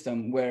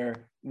system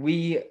where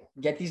we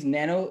get these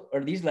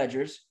these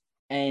ledgers,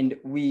 and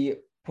we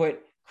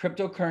put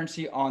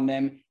cryptocurrency on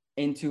them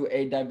into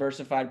a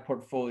diversified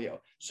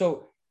portfolio.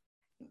 So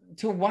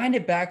to wind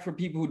it back for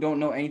people who don't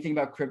know anything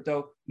about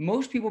crypto,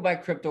 most people buy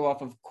crypto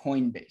off of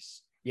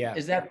Coinbase. Yeah.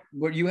 Is that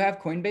where you have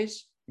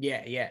Coinbase?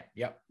 Yep.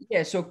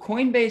 Yeah. So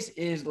Coinbase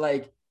is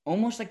like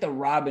almost like the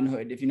Robin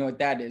Hood, if you know what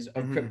that is,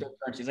 of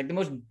cryptocurrency. It's like the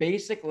most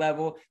basic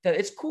level that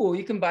it's cool.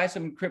 You can buy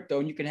some crypto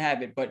and you can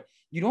have it, but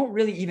you don't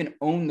really even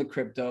own the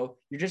crypto.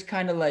 You're just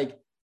kind of like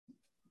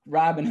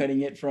Robin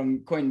Hooding it from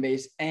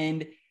Coinbase.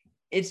 And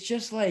it's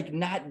just like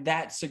not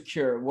that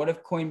secure. What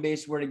if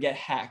Coinbase were to get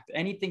hacked?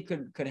 Anything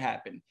could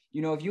happen.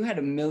 You know, if you had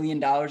 $1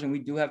 million, and we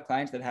do have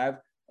clients that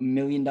have $1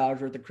 million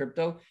worth of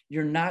crypto,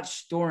 you're not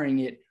storing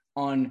it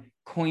on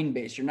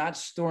Coinbase. You're not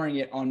storing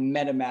it on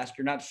MetaMask.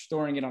 You're not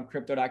storing it on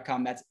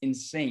crypto.com. That's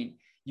insane.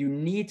 You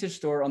need to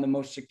store on the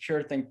most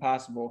secure thing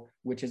possible,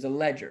 which is a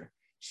ledger.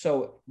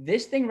 So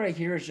this thing right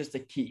here is just a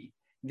key.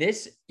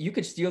 This, you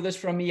could steal this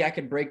from me. I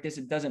could break this.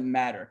 It doesn't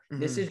matter.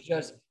 This is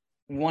just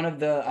one of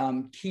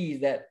the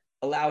keys that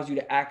allows you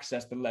to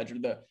access the ledger.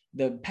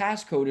 The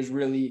passcode is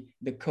really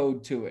the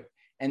code to it.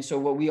 And so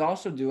what we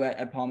also do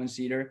at Palm and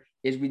Cedar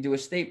is we do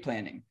estate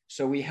planning.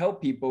 So we help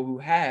people who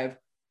have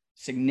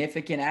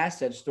significant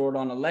assets stored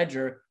on a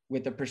ledger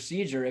with a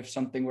procedure if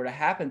something were to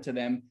happen to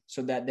them,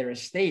 so that their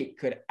estate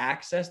could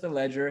access the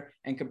ledger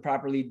and could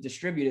properly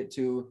distribute it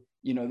to,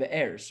 you know, the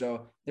heirs.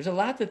 So there's a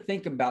lot to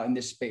think about in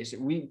this space.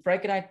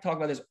 Frank and I talk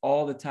about this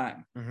all the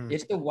time.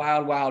 It's the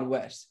wild, wild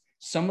west.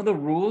 Some of the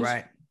rules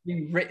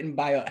be written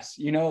by us,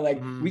 you know,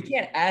 like we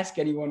can't ask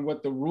anyone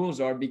what the rules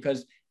are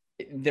because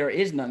there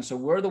is none. So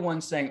we're the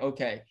ones saying,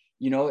 okay,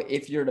 you know,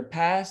 if you're to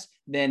pass,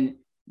 then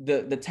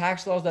the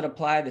tax laws that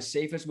apply, the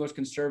safest, most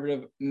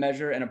conservative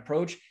measure and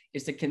approach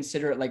is to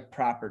consider it like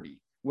property,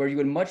 where you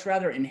would much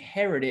rather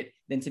inherit it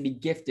than to be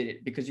gifted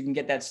it, because you can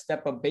get that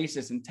step up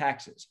basis in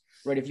taxes,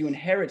 right? If you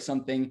inherit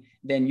something,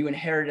 then you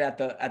inherit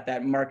it at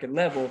that market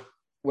level.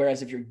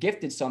 Whereas if you're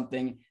gifted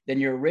something,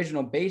 then your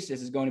original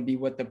basis is going to be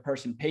what the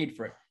person paid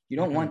for it. You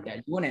don't want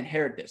that. You want to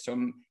inherit this.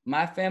 So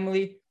my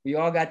family, we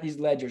all got these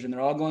ledgers, and they're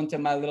all going to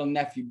my little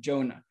nephew,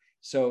 Jonah.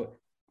 So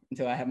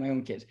until I have my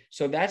own kids.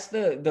 So that's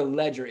the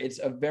ledger. It's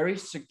a very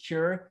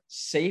secure,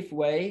 safe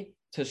way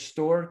to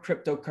store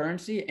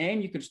cryptocurrency,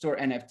 and you could store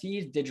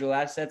NFTs, digital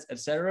assets,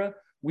 etc.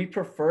 We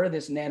prefer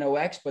this Nano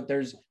X, but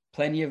there's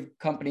plenty of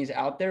companies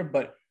out there.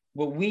 But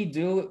what we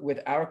do with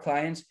our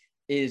clients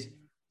is,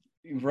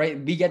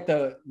 we get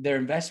their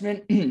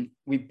investment,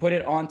 we put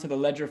it onto the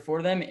ledger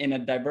for them in a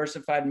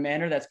diversified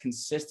manner that's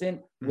consistent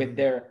with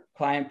their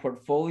client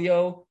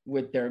portfolio,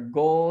 with their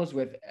goals,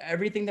 with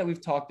everything that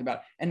we've talked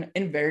about. And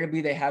invariably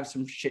they have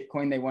some shit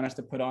coin they want us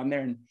to put on there.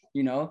 And,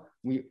 you know,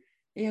 we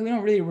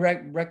don't really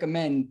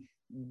recommend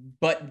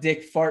butt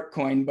dick fart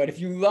coin, but if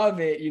you love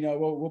it, you know,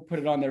 we'll put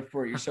it on there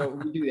for you. So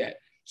we do that.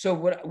 So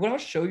what I'll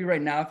show you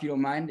right now, if you don't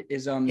mind,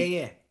 is I'm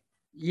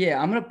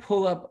gonna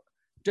pull up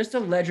just a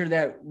ledger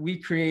that we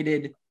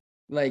created,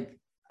 like,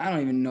 I don't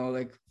even know,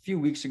 like a few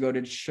weeks ago,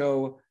 to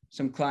show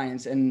some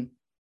clients. And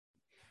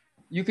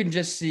you can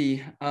just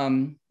see,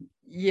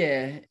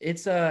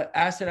 it's a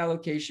asset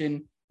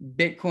allocation,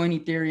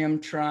 Bitcoin, Ethereum,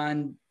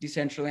 Tron,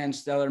 Decentraland,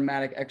 Stellar,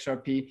 Matic,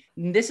 XRP.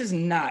 And this is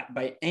not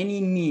by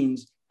any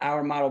means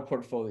our model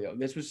portfolio.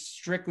 This was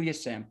strictly a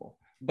sample,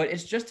 but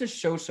it's just to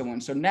show someone.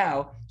 So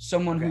now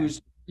someone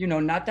who's, you know,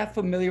 not that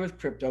familiar with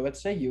crypto,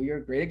 let's say you're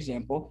a great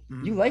example.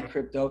 You like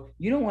crypto.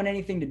 You don't want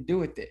anything to do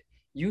with it.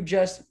 You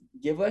just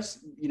give us,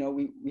 you know,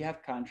 we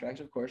have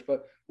contracts, of course,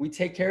 but we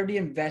take care of the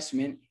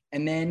investment,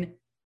 and then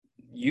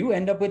you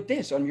end up with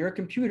this on your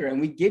computer, and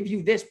we give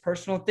you this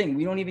personal thing.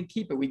 We don't even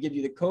keep it. We give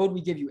you the code.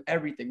 We give you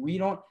everything. We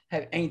don't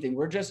have anything.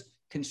 We're just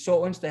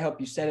consultants to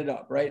help you set it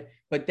up, right?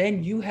 But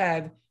then you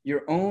have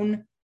your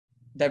own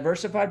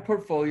diversified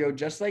portfolio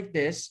just like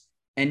this,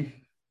 and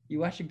you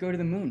watch it go to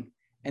the moon.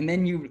 And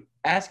then you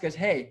ask us,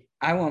 hey,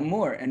 I want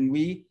more. And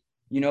we,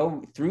 you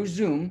know, through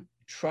Zoom,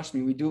 trust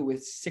me, we do it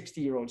with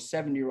 60-year-olds,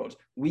 70-year-olds.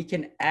 We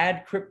can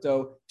add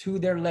crypto to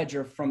their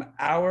ledger from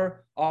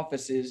our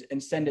offices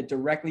and send it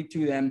directly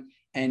to them.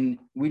 And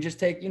we just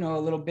take, you know,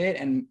 a little bit,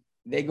 and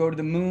they go to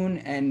the moon.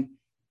 And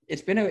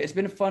it's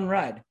been a fun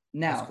ride.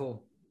 Now, that's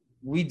cool.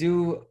 We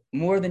do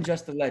more than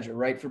just the ledger,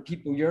 right? For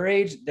people your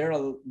age, they're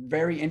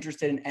very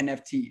interested in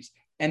NFTs.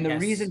 And the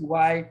reason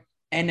why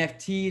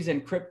NFTs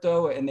and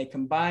crypto and they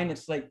combine,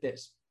 it's like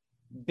this.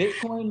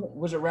 Bitcoin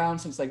was around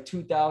since like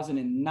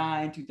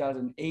 2009,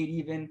 2008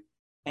 even,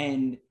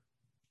 and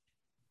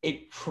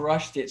it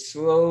crushed it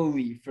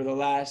slowly for the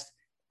last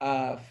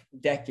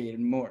decade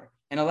and more.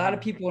 And a lot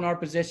of people in our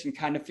position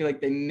kind of feel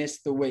like they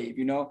missed the wave.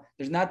 You know,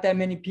 there's not that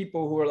many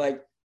people who are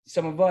like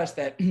some of us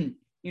that,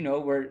 you know,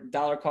 were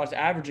dollar cost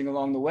averaging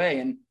along the way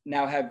and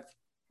now have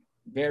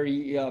very,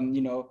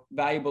 you know,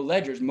 valuable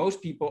ledgers.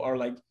 Most people are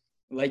like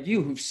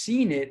you who've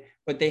seen it,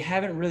 but they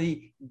haven't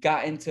really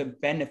gotten to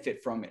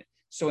benefit from it.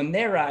 So in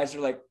their eyes,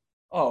 they're like,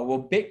 oh,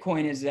 well,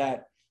 Bitcoin is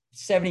at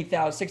 $70,000,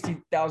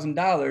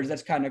 $60,000.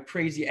 That's kind of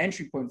crazy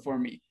entry point for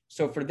me.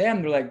 So for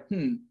them, they're like,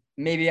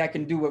 maybe I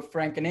can do what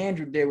Frank and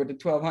Andrew did with the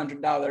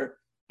 $1,200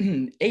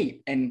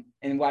 ape and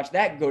watch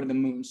that go to the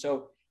moon.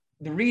 So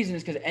the reason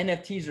is because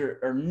NFTs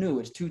are new.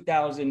 It's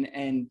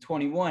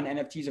 2021.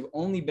 NFTs have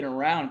only been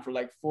around for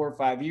like 4 or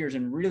 5 years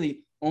and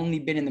really only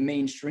been in the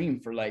mainstream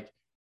for like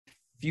a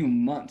few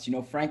months. You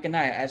know, Frank and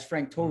I, as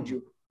Frank told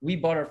you, we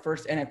bought our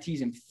first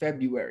NFTs in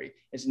February.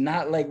 It's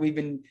not like we've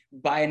been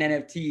buying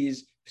NFTs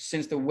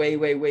since the way,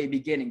 way, way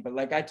beginning. But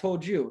like I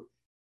told you,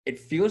 it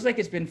feels like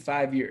it's been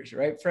 5 years,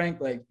 right, Frank?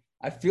 Like,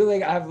 I feel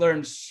like I've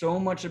learned so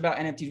much about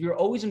NFTs. We were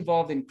always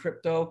involved in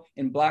crypto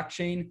and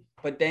blockchain,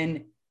 but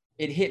then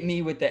it hit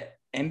me with the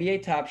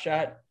NBA Top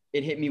Shot.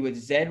 It hit me with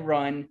Zed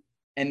Run.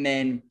 And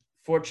then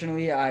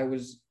fortunately, I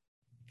was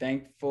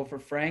thankful for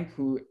Frank,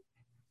 who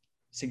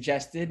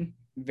suggested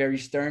very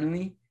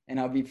sternly, and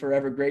I'll be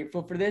forever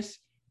grateful for this,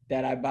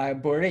 that I buy a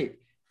Bored Ape.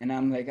 And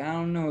I'm like, I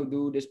don't know,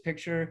 dude, this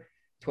picture,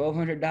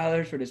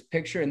 $1,200 for this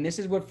picture. And this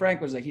is what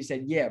Frank was like. He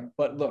said, yeah,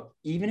 but look,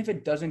 even if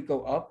it doesn't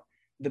go up,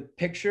 the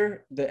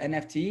picture, the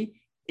NFT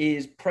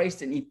is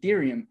priced in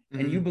Ethereum,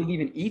 and you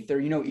believe in Ether,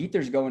 you know,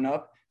 Ether's going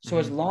up. So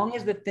as long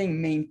as the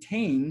thing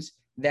maintains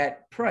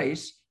that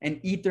price and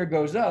Ether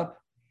goes up,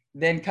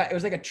 then it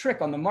was like a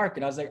trick on the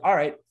market. I was like, all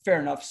right, fair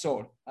enough,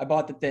 sold. I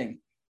bought the thing.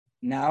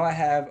 Now I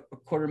have a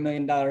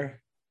 $250,000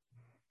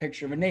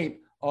 picture of an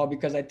ape, all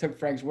because I took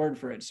Frank's word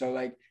for it. So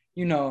like,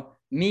 you know,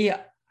 me,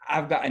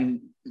 I've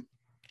gotten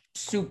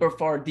super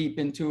far deep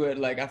into it.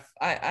 Like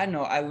I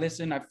know, I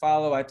listen, I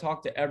follow, I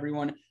talk to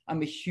everyone.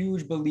 I'm a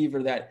huge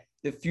believer that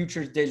the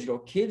future is digital.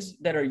 Kids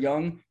that are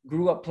young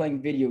grew up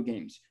playing video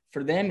games.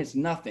 For them, it's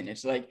nothing.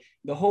 It's like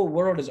the whole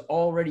world has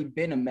already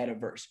been a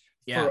metaverse.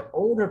 Yeah. For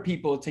older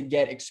people to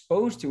get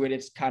exposed to it,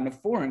 it's kind of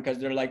foreign because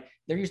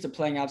they're used to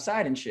playing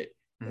outside and shit.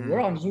 We're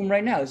on Zoom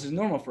right now. This is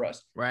normal for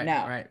us. Right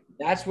now.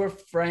 That's where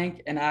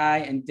Frank and I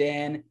and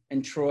Dan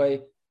and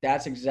Troy,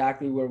 that's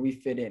exactly where we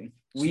fit in.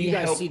 So you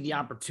guys see the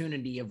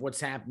opportunity of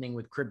what's happening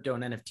with crypto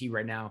and NFT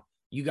right now.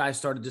 You guys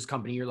started this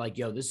company. You're like,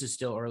 yo, this is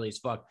still early as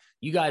fuck.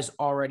 You guys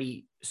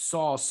already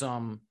saw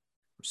some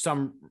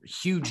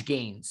huge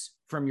gains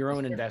from your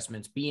own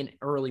investments being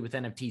early with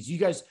NFTs. You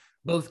guys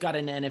both got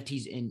into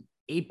NFTs in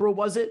April,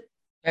 was it?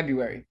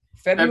 February.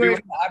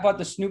 I bought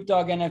the Snoop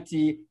Dogg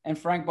NFT and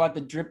Frank bought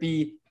the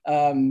drippy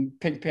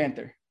Pink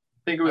Panther.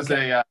 I think it was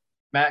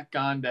Matt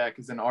Gondek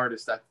is an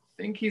artist. I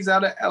think he's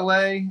out of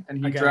LA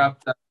and he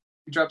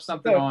dropped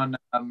something on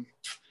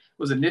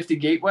was it Nifty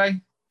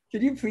Gateway?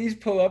 Could you please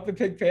pull up the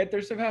Pink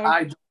Panther somehow?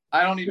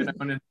 I don't even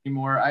own it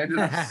anymore. I ended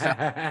up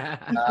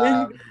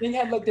the thing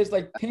had like this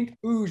like pink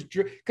ooze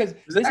because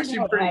this is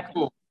actually pretty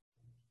cool.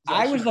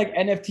 I was like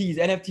NFTs,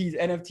 and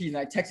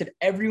I texted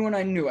everyone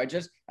I knew.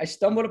 I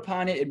stumbled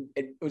upon it.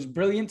 It was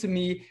brilliant to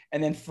me.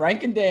 And then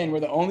Frank and Dan were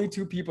the only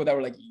two people that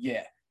were like,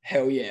 yeah,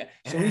 hell yeah.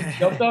 So we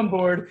jumped on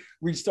board.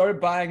 We started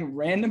buying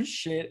random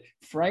shit.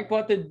 Frank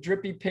bought the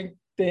drippy pink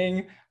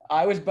thing.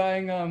 I was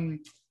buying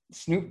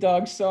Snoop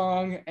Dogg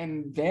song,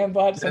 and Dan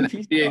bought some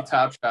NBA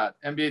Top Shot.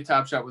 NBA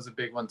Top Shot was a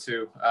big one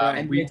too.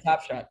 NBA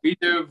Top Shot. We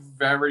dove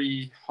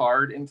very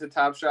hard into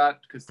Top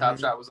Shot because Top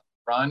Shot was on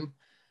the run.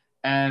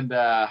 And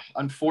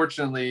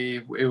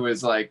unfortunately, it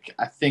was like,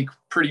 I think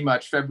pretty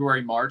much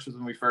February, March was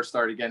when we first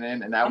started getting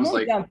in. And that was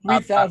like down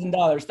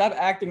 $3,000. Stop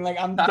acting like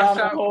I'm down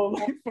the whole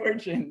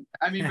fortune.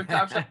 I mean, but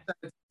Top Shot was at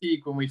its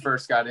peak when we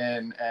first got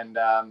in. And,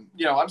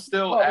 you know, I'm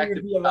still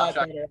active in Top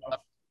Shot.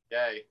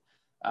 Yay.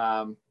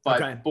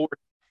 But board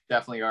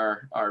definitely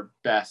our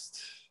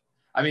best.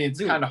 I mean, it's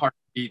kind of hard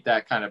to beat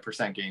that kind of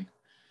percent gain.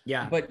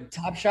 Yeah. But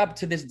Top Shop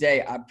to this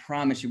day, I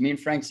promise you, me and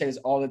Frank say this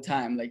all the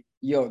time, like,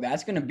 yo,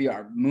 that's going to be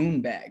our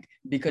moon bag.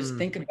 Because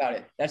think about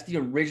it. That's the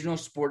original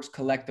sports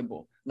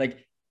collectible.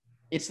 Like,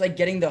 it's like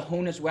getting the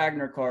Honus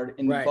Wagner card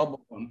in the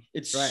bubble room.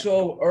 It's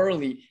so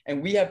early.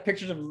 And we have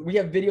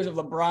videos of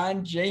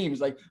LeBron James.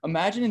 Like,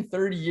 imagine in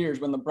 30 years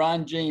when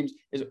LeBron James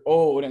is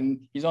old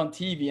and he's on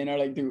TV and they're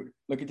like, dude,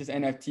 look at this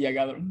NFT. I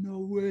got it. No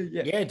way.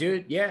 Yeah,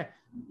 dude. Yeah.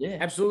 Yeah,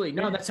 absolutely.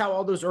 No, that's how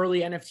all those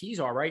early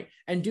NFTs are, right?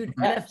 And dude,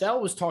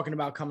 NFL was talking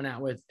about coming out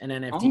with an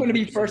NFT. I'm gonna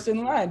be first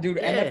in line, dude.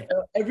 Yeah.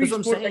 NFL, every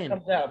sport that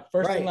comes out,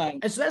 first in line.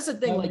 And so that's the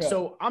thing. Like,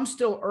 so I'm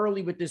still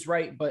early with this,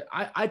 right? But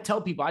I tell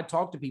people, I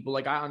talk to people,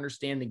 like I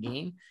understand the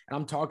game, and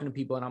I'm talking to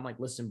people, and I'm like,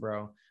 listen,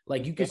 bro,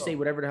 like you can say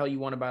whatever the hell you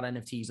want about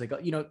NFTs. Like,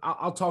 you know,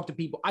 I'll talk to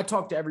people. I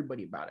talk to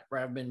everybody about it,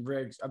 right? I've been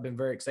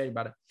very excited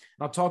about it.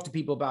 And I'll talk to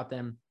people about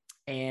them,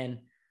 and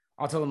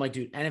I'll tell them like,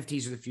 dude,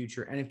 NFTs are the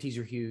future. NFTs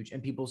are huge.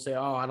 And people say,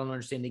 oh, I don't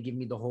understand. They give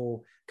me the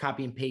whole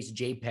copy and paste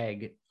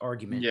JPEG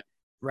argument. Yeah.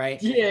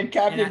 Right. Yeah,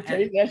 copy and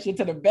paste that shit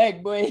to the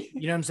bank, boy.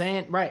 You know what I'm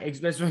saying? Right.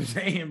 That's what I'm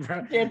saying, bro.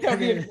 You can't tell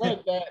me it's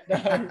like that.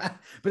 No.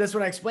 But that's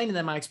what I explained to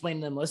them. I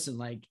explained to them, listen,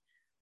 like,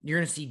 you're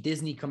going to see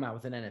Disney come out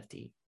with an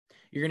NFT.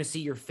 You're going to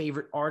see your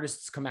favorite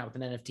artists come out with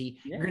an NFT.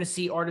 Yeah. You're going to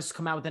see artists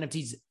come out with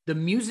NFTs. The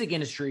music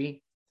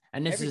industry,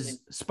 and this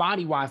is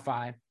Spotty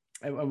Wi-Fi,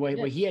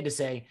 what he had to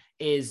say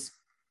is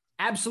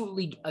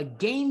absolutely a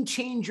game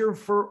changer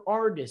for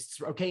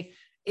artists. Okay.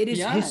 It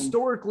is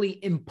historically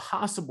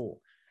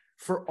impossible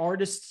for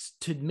artists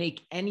to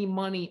make any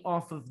money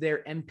off of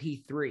their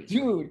MP3.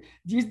 Dude,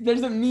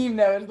 there's a meme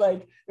that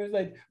was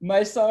like,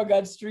 my song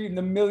got streamed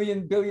a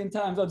million billion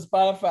times on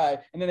Spotify,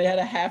 and then they had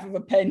a half of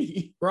a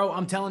penny. Bro,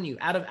 I'm telling you,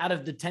 out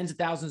of the tens of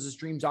thousands of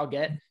streams I'll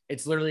get,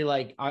 it's literally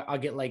like I'll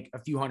get like a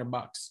few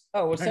 $100.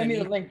 Oh, well, send me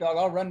the link, dog.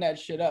 I'll run that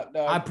shit up,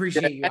 dog. I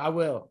appreciate you. I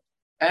will.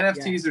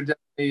 NFTs are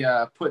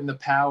definitely putting the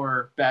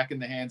power back in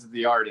the hands of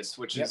the artists,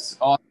 which is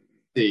awesome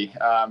to see,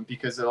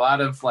 because a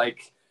lot of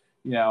like,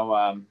 you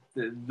know,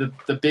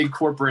 the big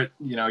corporate,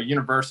 you know,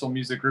 Universal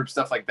Music Group,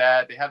 stuff like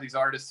that. They have these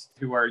artists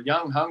who are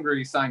young,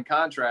 hungry, sign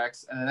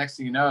contracts, and the next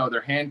thing you know,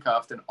 they're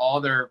handcuffed, and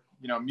all their,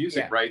 you know,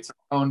 music rights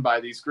are owned by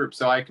these groups.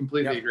 So I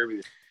completely agree with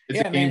you. It's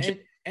a game changer.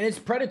 And it's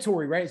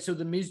predatory, right? So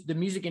the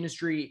music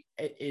industry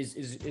is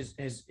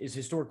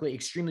historically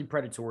extremely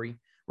predatory,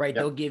 right?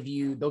 Yep.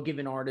 They'll give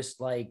an artist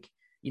like,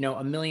 you know,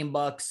 $1 million,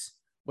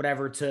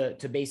 whatever,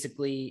 to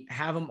basically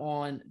have them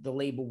on the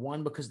label,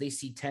 one, because they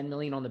see 10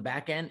 million on the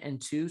back end,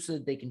 and two, so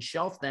that they can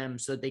shelf them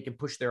so that they can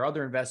push their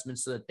other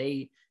investments so that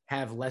they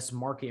have less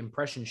market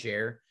impression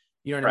share.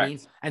 You know what I mean?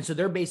 And so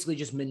they're basically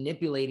just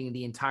manipulating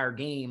the entire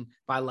game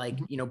by like,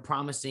 you know,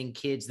 promising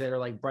kids that are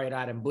like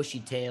bright-eyed and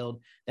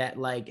bushy-tailed that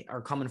like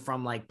are coming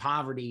from like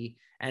poverty,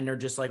 and they're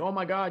just like, oh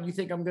my God, you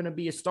think I'm going to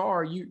be a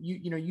star?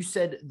 You know, you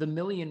said the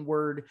million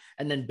word,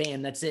 and then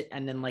bam, that's it.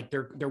 And then like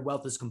their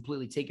wealth is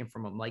completely taken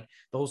from them. Like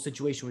the whole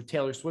situation with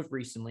Taylor Swift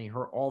recently,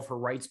 all of her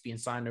rights being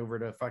signed over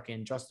to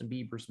fucking Justin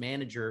Bieber's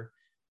manager.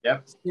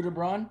 Yep. Scooter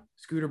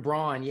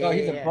Braun. Yeah. Oh,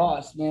 he's a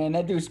boss, man.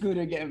 That dude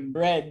Scooter getting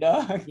bread,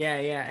 dog.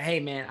 Yeah. Hey,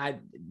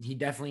 man, he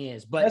definitely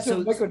is. But that's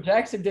what Michael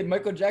Jackson did.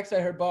 Michael Jackson,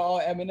 I heard, bought all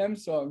Eminem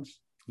songs.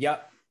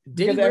 Yep.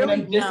 Did he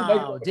really?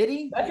 No. Did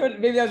he?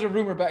 Maybe that was a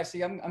rumor back.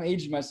 See, I'm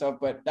aging myself,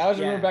 but that was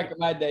a rumor back in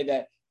my day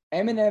that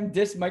Eminem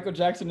dissed Michael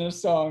Jackson in a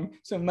song,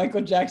 so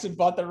Michael Jackson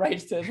bought the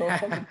rights to his whole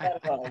fucking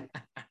catalog.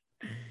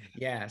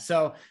 Yeah.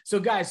 So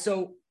guys,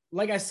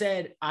 like I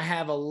said, I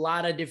have a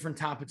lot of different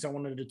topics I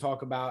wanted to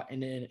talk about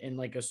in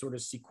like a sort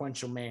of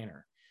sequential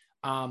manner.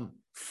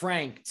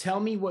 Frank, tell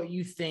me what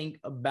you think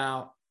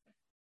about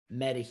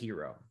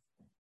MetaHero.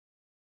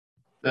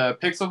 The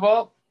Pixel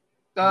Vault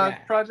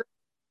project?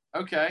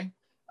 Okay.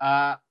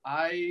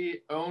 I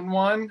own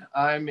one.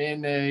 I'm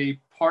in a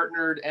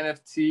partnered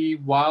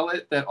NFT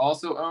wallet that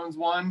also owns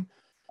one.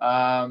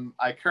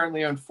 I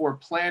currently own 4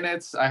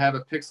 planets. I have a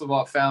Pixel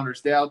Vault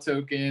Founders DAO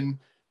token.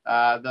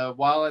 The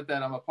wallet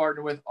that I'm a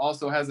partner with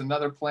also has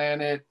another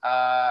planet.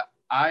 I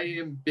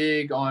am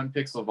big on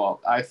Pixel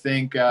Vault. I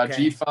think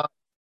G-Funk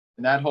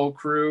and that whole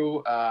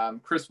crew,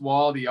 Chris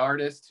Wall, the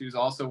artist, who's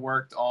also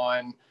worked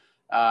on,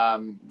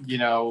 you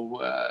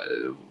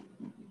know,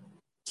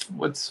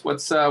 what's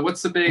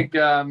the big,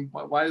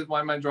 why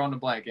am I drawing a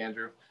blank,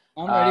 Andrew?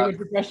 I'm ready with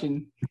the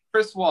question.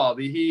 Chris Wall,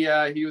 he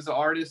was an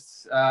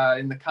artist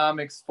in the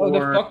comics for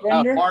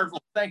Marvel.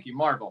 Thank you,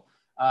 Marvel.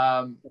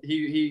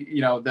 He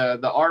you know, the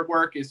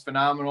artwork is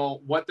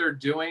phenomenal. What they're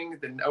doing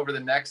over the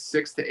next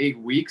 6 to 8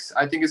 weeks,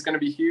 I think, is going to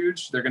be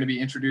huge. They're going to be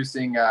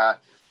introducing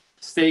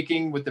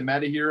staking with the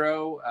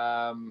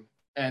MetaHero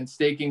and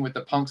staking with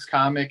the Punks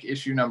comic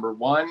issue number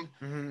 1.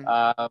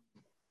 Mm-hmm.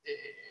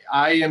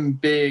 I am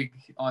big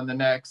on the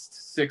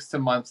next 6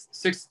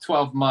 to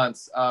 12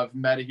 months of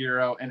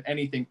MetaHero and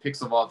anything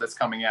Pixel Vault that's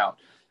coming out.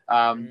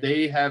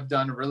 They have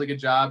done a really good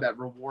job at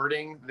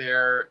rewarding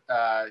their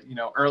you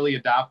know, early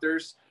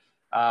adopters.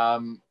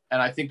 And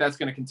I think that's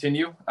going to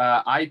continue.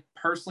 I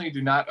personally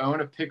do not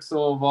own a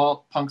Pixel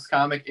Vault Punks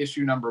comic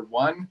issue number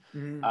 1.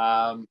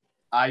 Mm-hmm.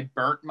 I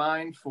burnt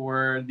mine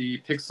for the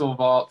Pixel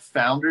Vault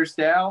Founders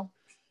DAO.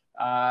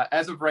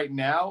 As of right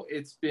now,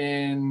 it's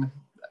been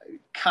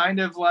kind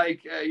of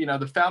like, you know,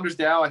 the Founders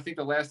DAO, I think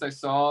the last I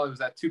saw, it was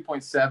at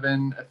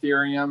 2.7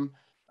 Ethereum.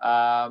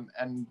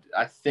 And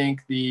I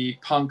think the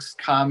Punks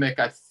comic,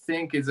 I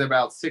think, is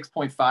about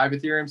 6.5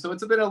 Ethereum. So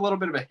it's been a little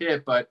bit of a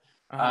hit, but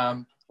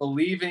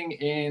believing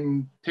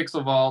in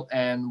Pixel Vault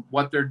and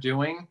what they're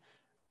doing,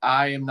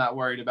 I am not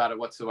worried about it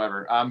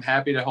whatsoever. I'm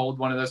happy to hold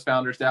one of those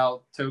Founders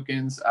DAO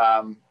tokens.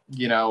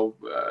 You know,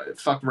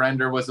 Fuck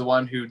Render was the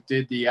one who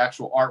did the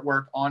actual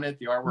artwork on it.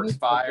 The artwork's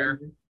fire.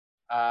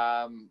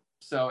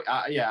 So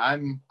yeah,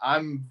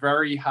 I'm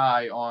very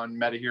high on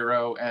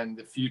MetaHero and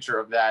the future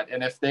of that.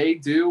 And if they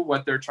do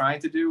what they're trying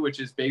to do,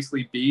 which is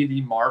basically be the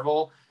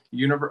Marvel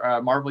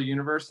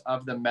universe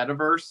of the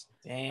metaverse,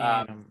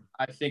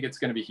 I think it's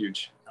going to be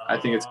huge. I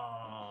think it's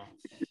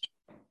huge.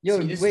 Yo,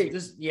 See, wait.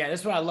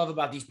 that's what I love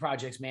about these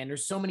projects, man.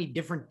 There's so many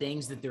different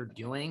things that they're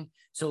doing.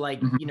 So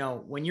like, Mhm. you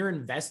know, when you're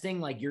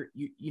investing, like you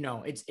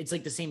know, it's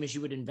like the same as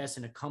you would invest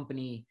in a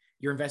company.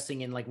 You're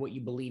investing in like what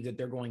you believe that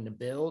they're going to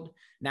build.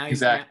 Now,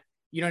 Exactly.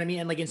 you know what I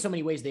mean? And like in so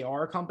many ways they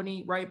are a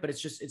company, right? But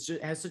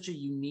it has such a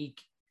unique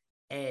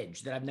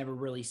edge that I've never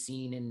really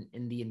seen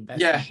in the Yeah,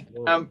 investment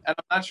world. and I'm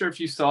not sure if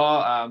you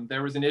saw,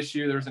 there was an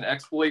issue, there was an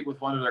exploit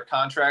with one of their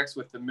contracts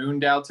with the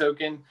Moondao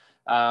token.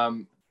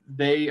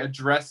 They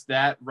addressed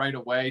that right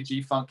away.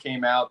 G-Funk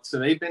came out. So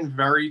they've been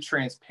very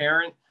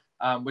transparent,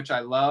 which I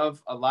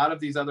love. A lot of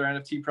these other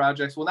NFT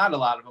projects, well, not a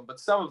lot of them, but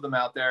some of them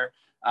out there,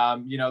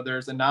 you know,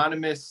 there's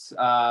anonymous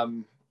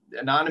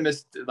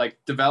like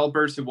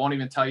developers who won't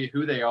even tell you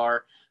who they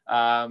are.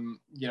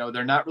 You know,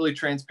 they're not really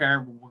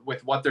transparent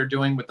with what they're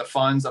doing with the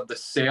funds of the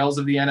sales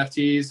of the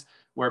NFTs,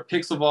 where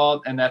Pixel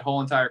Vault and that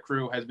whole entire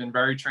crew has been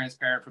very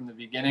transparent from the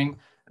beginning.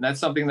 And that's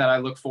something that I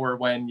look for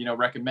when, you know,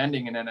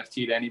 recommending an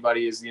NFT to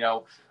anybody is, you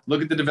know,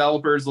 look at the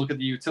developers, look at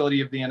the utility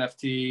of the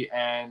NFT,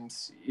 and,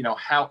 you know,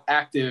 how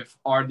active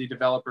are the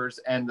developers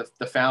and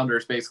the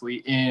founders basically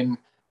in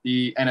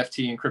the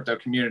NFT and crypto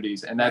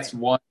communities. And that's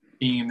one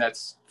team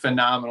that's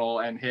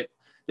phenomenal and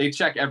they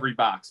check every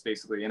box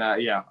basically. And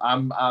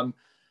I'm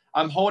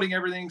holding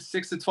everything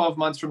 6 to 12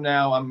 months from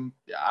now. I'm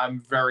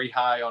very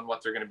high on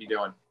what they're going to be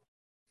doing.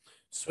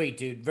 Sweet,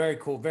 dude. Very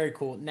cool. Very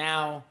cool.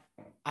 Now,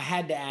 I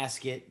had to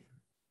ask it.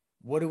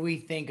 What do we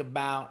think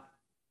about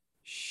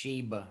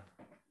Shiba?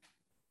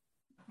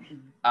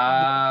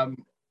 I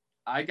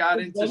got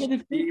into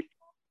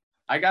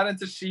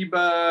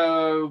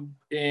Shiba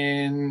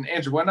in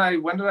Andrew. When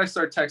did I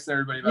start texting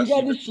everybody about We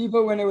got Shiba? the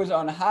Shiba when it was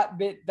on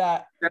Hotbit.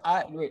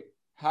 Hotbit?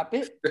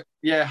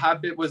 Yeah,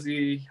 Hotbit was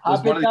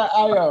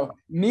Hotbit.io.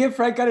 Me and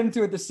Frank got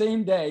into it the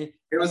same day.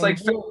 It was like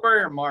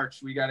February or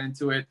March we got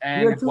into it,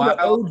 We were and two of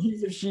the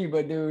OGs of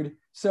Shiba, dude.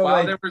 So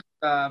while like,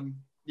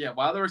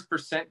 there was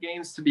percent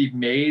gains to be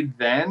made,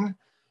 then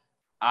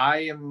I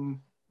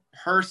am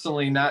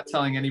personally not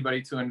telling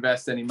anybody to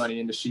invest any money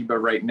into Shiba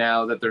right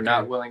now that they're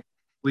not willing to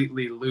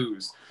completely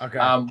lose. Okay.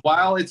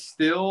 While it's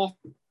still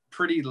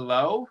pretty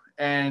low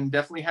and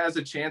definitely has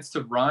a chance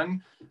to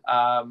run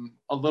a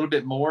little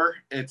bit more,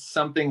 it's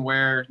something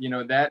where, you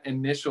know, that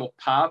initial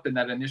pop and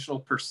that initial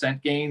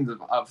percent gains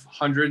of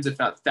hundreds, if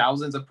not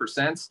thousands of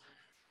percents,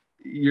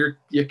 you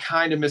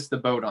kind of missed the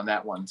boat on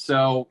that one.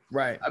 So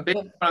basically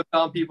what I'm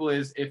telling people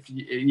is if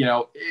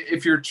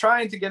you're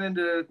trying to get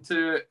into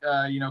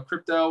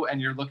crypto and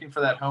you're looking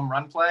for that home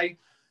run play,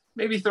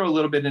 maybe throw a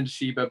little bit into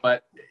Shiba.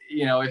 But,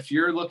 you know, if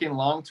you're looking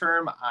long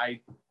term,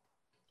 I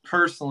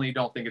personally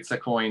don't think it's a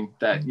coin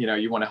that, you know,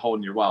 you want to hold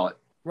in your wallet.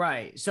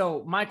 Right.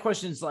 So my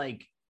question is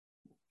like,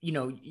 you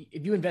know,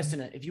 if you invest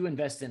in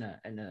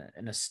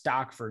a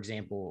stock, for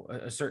example,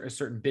 a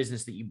certain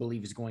business that you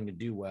believe is going to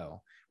do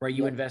well, right?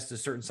 You invest a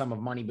certain sum of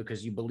money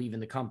because you believe in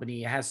the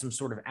company. It has some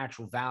sort of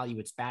actual value.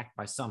 It's backed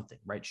by something,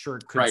 right? Sure,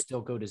 it could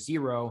still go to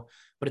zero,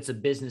 but it's a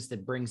business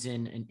that brings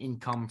in an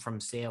income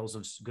from sales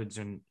of goods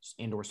and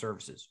or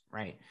services,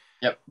 right?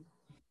 Yep.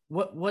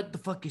 What the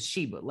fuck is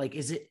Shiba? Like,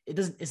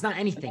 it's not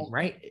anything,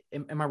 right?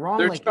 Am I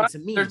wrong? It's a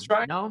meme.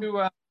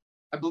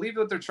 I believe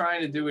what they're trying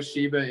to do with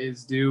Shiba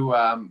is do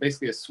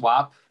basically a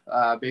swap,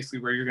 basically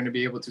where you're going to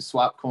be able to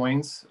swap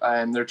coins,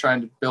 and they're trying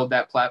to build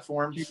that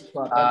platform.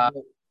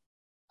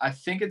 I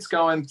think they're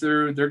going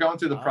through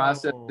the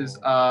processes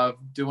of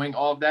doing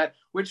all of that,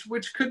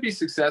 which could be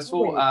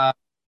successful.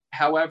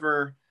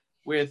 However,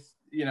 with,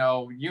 you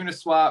know,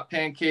 Uniswap,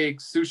 Pancake,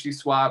 Sushi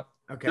Swap,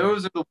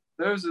 those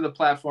are the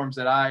platforms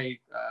that I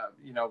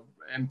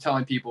am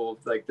telling people,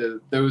 like,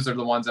 those are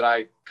the ones that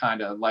I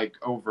kind of like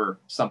over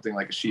something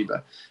like a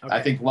Shiba.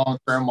 I think long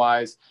term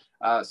wise,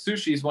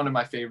 Sushi is one of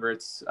my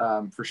favorites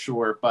for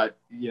sure, but,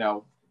 you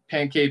know,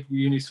 Pancake,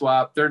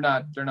 Uniswap, they're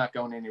not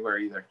going anywhere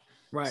either.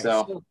 Right.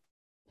 So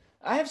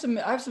I have some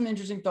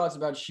interesting thoughts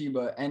about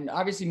Shiba, and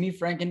obviously me,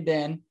 Frank, and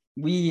Dan,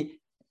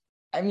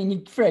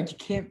 Frank, you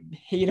can't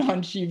hate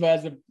on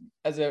Shiba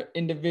as an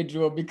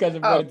individual because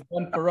of what it's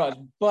done for us.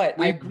 But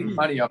we make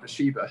money off of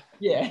Shiba.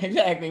 Yeah,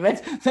 exactly.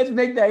 Let's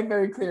make that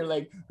very clear.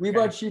 Like, we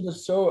bought Shiba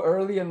so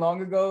early and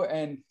long ago,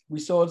 and we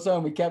sold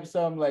some, we kept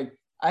some. Like,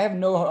 I have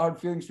no hard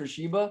feelings for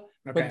Shiba,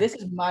 but this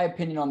is my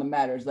opinion on the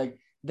matter. It's like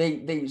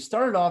they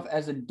started off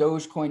as a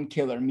Dogecoin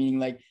killer, meaning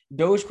like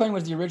Dogecoin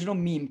was the original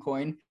meme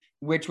coin,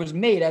 which was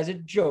made as a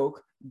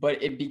joke,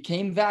 but it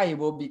became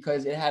valuable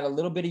because it had a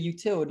little bit of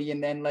utility,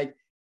 and then like,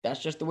 that's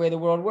just the way the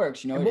world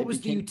works, you know. And what was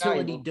the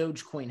utility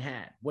Dogecoin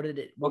had?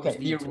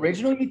 The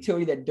original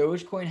utility that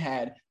Dogecoin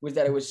had was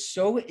that it was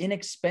so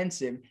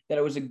inexpensive that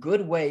it was a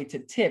good way to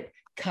tip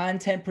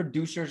content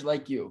producers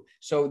like you.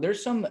 So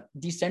there's some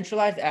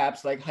decentralized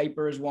apps, like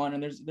Hyper is one,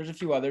 and there's a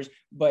few others,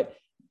 but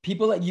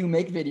people like you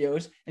make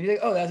videos and you're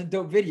like, oh, that's a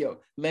dope video.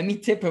 Let me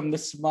tip him the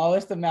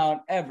smallest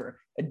amount ever,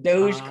 a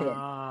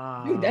Dogecoin.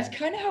 Dude, that's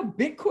kind of how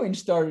Bitcoin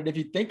started, if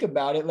you think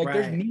about it. Like,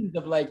 there's memes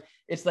of like,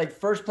 it's like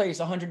first place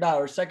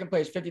 $100, second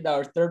place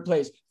 $50, third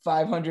place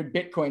 500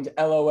 Bitcoins,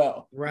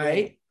 LOL.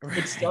 Right?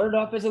 It started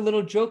off as a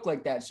little joke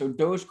like that. So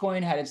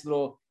Dogecoin had its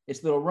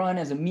its little run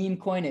as a meme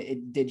coin.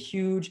 It did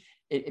huge.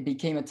 It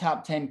became a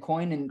top 10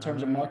 coin in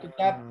terms of market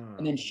cap.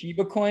 And then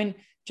Shiba coin,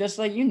 just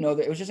like, that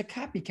it was just a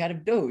copycat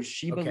of Doge.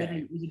 Shiba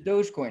literally was a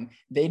Doge coin.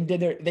 They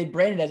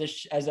branded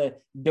as a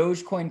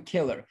Doge coin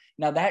killer.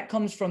 Now that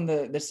comes from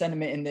the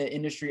sentiment in the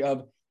industry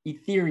of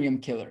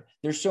Ethereum killer.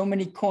 There's so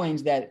many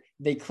coins that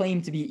they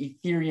claim to be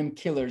Ethereum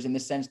killers in the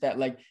sense that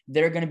like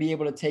they're going to be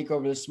able to take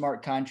over the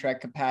smart contract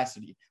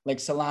capacity. Like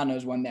Solana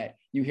is one that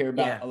you hear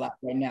about a lot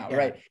right now,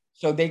 right?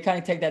 So they kind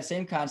of take that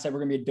same concept. We're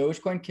going to be a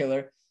Dogecoin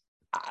killer.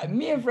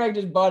 Me and Frank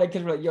just bought it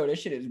because we're like, yo, this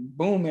shit is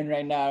booming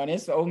right now. And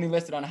it's only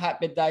listed on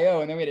hotbit.io.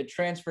 And then we had to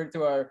transfer it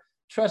to our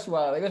trust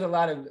wallet. Like, there's a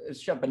lot of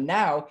stuff, but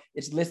now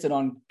it's listed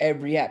on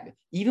every app.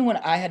 Even when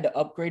I had to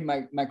upgrade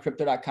my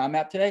crypto.com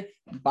app today,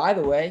 by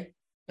the way,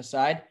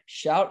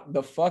 shout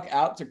the fuck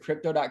out to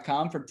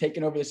crypto.com for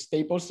taking over the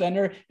Staples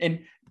Center.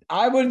 And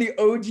I'm one of the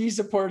OG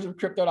supporters of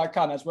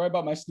crypto.com. That's where I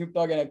bought my Snoop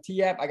Dogg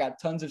NFT app. I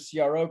got tons of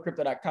CRO,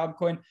 crypto.com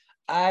coin.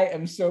 I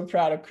am so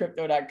proud of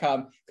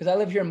crypto.com because I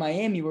live here in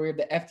Miami where we have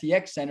the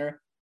FTX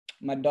Center.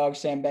 My dog,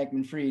 Sam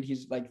Bankman-Fried,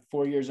 he's like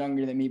 4 years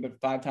younger than me, but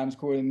 5 times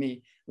cooler than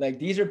me. Like,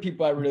 these are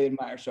people I really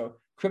admire. So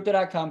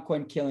crypto.com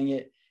coin killing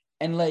it.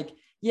 And like,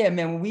 yeah,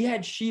 man, when we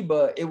had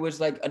Shiba, it was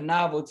like a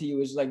novelty. It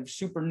was like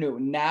super new.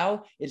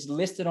 Now it's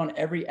listed on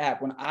every app.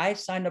 When I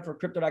signed up for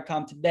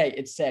crypto.com today,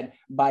 it said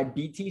buy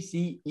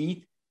BTC,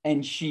 ETH,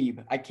 and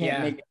Shiba. I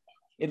can't make it.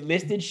 It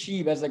listed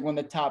Shiba as like one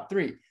of the top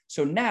 3.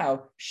 So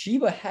now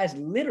Shiba has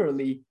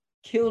literally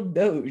killed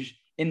Doge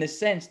in the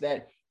sense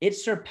that it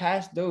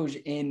surpassed Doge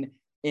in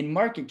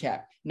market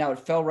cap. Now it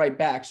fell right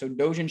back. So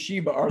Doge and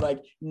Shiba are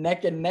like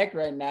neck and neck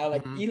right now.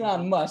 Like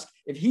Elon Musk,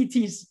 if he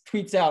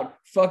tweets out,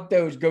 fuck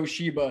Doge, go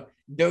Shiba,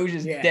 Doge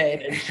is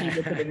dead and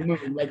Shiba to the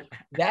moon. Like,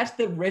 that's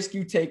the risk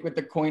you take with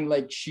the coin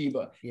like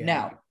Shiba.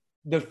 Now,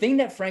 the thing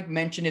that Frank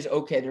mentioned is,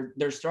 okay,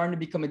 they're starting to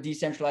become a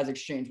decentralized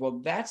exchange.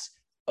 Well, that's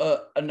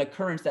an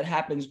occurrence that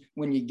happens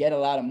when you get a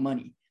lot of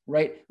money,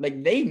 right?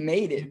 Like, they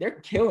made it, they're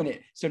killing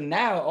it. So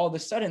now all of a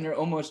sudden they're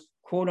almost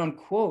quote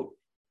unquote,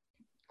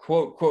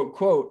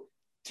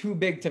 too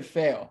big to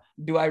fail.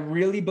 Do I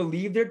really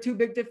believe they're too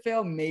big to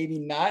fail? Maybe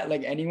not.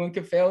 Like, anyone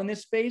could fail in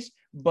this space,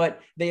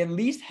 but they at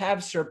least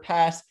have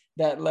surpassed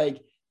that.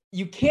 Like,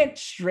 you can't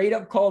straight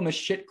up call them a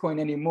shit coin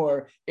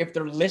anymore. If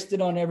they're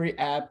listed on every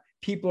app,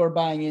 people are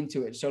buying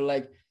into it. So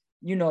like,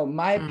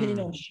 my opinion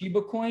on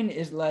Shiba coin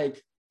is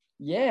like,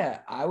 yeah,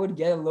 I would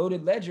get a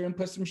loaded ledger and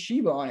put some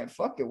Shiba on it.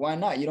 Fuck it. Why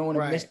not? You don't want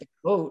to miss the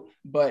boat,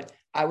 but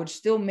I would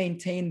still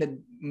maintain the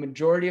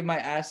majority of my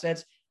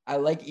assets. I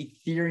like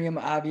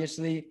Ethereum,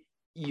 obviously.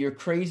 You're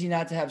crazy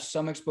not to have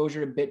some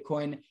exposure to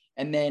Bitcoin.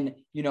 And then,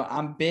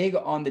 I'm big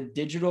on the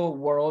digital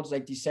worlds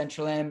like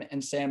Decentraland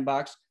and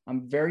Sandbox.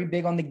 I'm very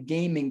big on the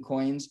gaming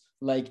coins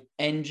like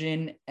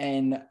Engine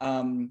and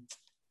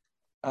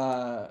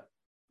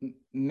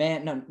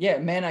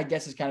Man, I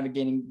guess is kind of a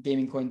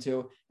gaming coin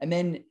too. And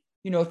then,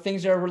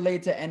 things that are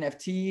related to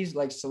NFTs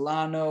like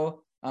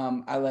Solano.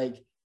 I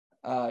like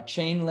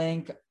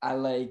Chainlink. I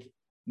like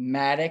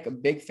Matic, a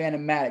big fan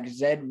of Matic.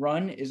 Zed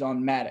Run is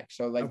on Matic.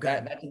 So like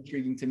that's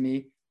intriguing to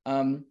me.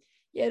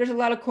 There's a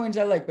lot of coins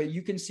I like, but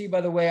you can see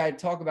by the way I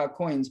talk about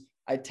coins,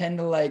 I tend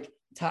to like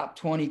top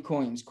 20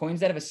 coins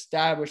that have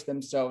established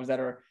themselves, that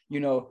are,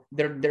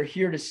 they're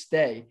here to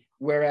stay.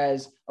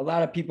 Whereas a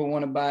lot of people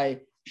want to buy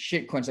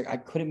shit coins. Like, I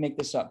couldn't make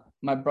this up.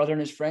 My brother and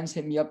his friends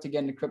hit me up to get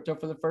into crypto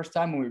for the first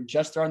time when we were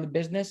just starting the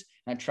business.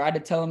 And I tried to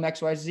tell them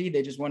XYZ.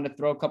 They just wanted to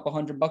throw a couple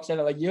 $100 at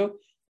it, like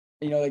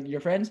like your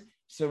friends.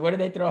 So what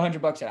did they throw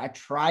 $100 at? I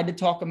tried to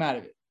talk them out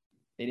of it.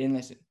 They didn't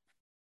listen.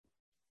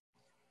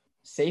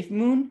 Safe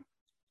Moon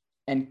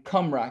and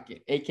Cum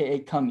Rocket, aka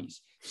Cummies.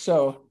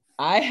 So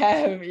I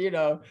have,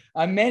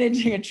 I'm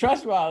managing a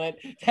trust wallet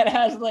that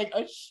has like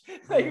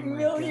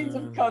millions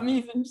of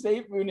Cummies and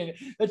Safe Moon in it.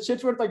 That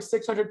shit's worth like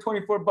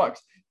 $624.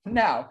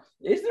 Now,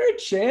 is there a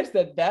chance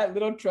that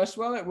little trust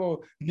wallet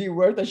will be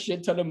worth a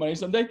shit ton of money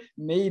someday?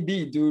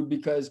 Maybe, dude,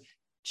 because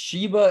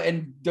Shiba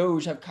and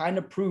Doge have kind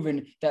of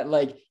proven that,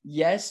 like,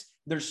 yes,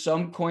 there's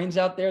some coins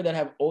out there that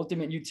have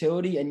ultimate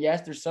utility. And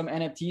yes, there's some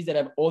NFTs that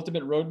have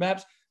ultimate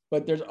roadmaps,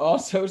 but there's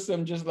also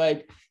some just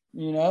like,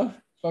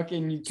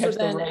 fucking you catch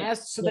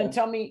then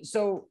tell me,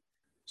 so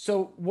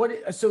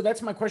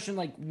that's my question.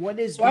 Like, what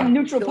is, so I'm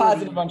neutral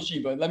positive on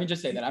Shiba. Let me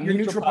just say that you're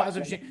neutral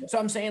positive. So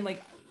I'm saying,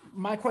 like,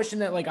 my question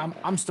that like,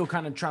 I'm still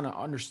kind of trying to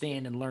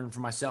understand and learn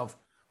for myself.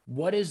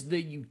 What is the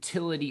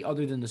utility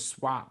other than the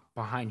swap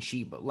behind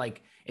Shiba?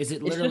 Like, is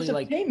it literally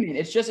like payment?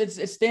 It's just,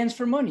 it stands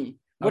for money.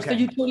 What's the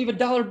utility of a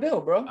dollar bill,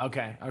 bro?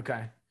 Okay.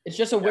 It's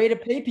just a way to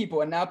pay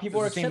people, and now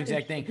people are the same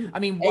exact thing. I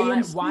mean,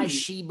 why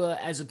Shiba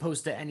as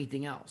opposed to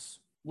anything else?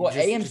 Well,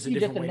 AMC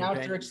just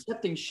announced they're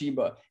accepting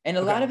Shiba, and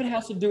a lot of it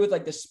has to do with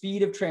like the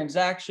speed of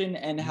transaction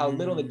and how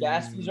little the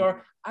gas fees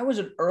are. I was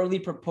an early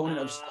proponent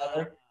of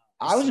Stellar.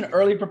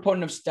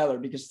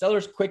 Because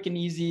Stellar's quick and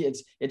easy.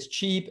 It's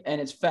cheap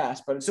and it's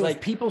fast. But it's so like,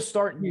 if people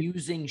start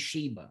using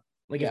Shiba,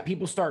 like if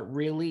people start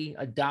really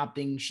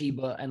adopting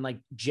Shiba and like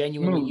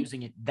genuinely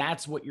using it,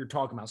 that's what you're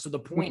talking about. So the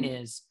point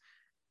is,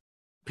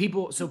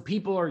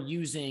 people are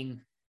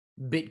using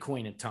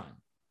Bitcoin a ton.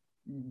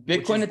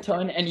 Bitcoin a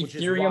ton, and Which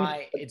is Ethereum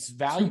why it's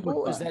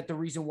valuable. Is that the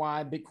reason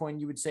why Bitcoin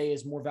you would say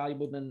is more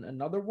valuable than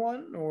another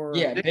one? Or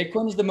yeah,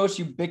 Bitcoin is the most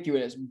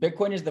ubiquitous.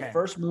 Bitcoin is the Okay.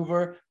 first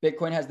mover.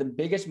 Bitcoin has the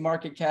biggest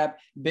market cap.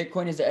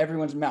 Bitcoin is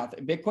everyone's mouth.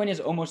 Bitcoin is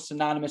almost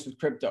synonymous with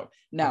crypto.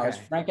 Now, as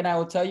Okay. Frank and I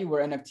will tell you,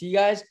 we're NFT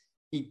guys.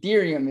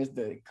 Ethereum is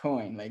the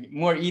coin. Like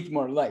more ETH,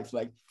 more life.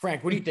 Like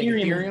Frank, what do you think?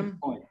 is the Ethereum?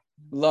 coin.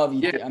 Love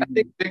Yeah, Ethereum. I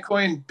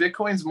think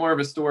Bitcoin's more of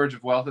a storage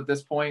of wealth at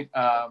this point.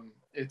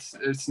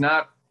 It's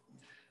not,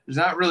 there's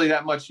not really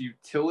that much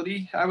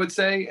utility, I would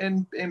say,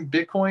 in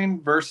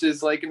Bitcoin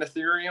versus like an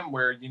Ethereum,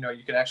 where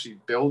you can actually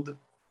build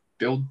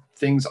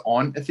things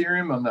on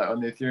Ethereum, on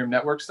the Ethereum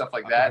network, stuff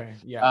like that. Okay,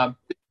 yeah.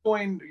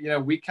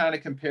 Bitcoin, we kind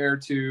of compare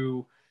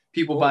to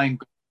people Gold. buying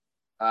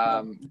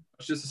gold.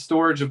 It's just a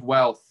storage of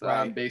wealth,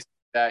 Right. basically.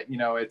 That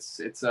it's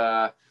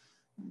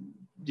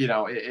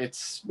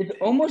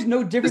almost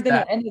no different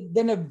that.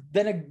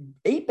 than a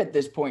ape at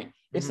this point.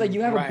 It's like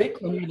you have Right. a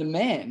Bitcoin, you're the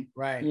man.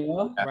 Right. You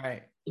know?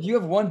 Right. If you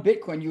have one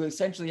Bitcoin, you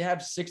essentially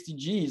have 60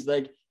 G's.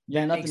 Like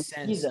you're That nothing makes to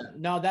sense. sneeze at.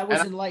 No, that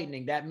was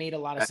enlightening. That made a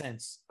lot of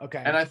sense.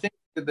 Okay. And I think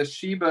that the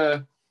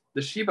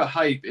Shiba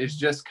hype is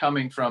just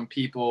coming from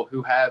people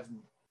who have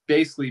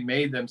basically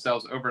made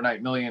themselves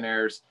overnight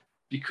millionaires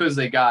because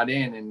they got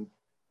in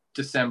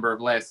December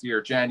of last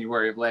year,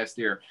 January of last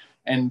year.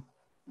 And,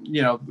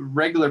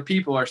 regular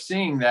people are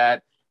seeing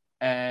that,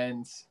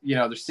 and,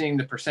 they're seeing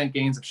the percent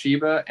gains of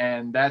Shiba.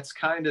 And that's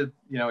kind of,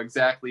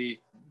 exactly,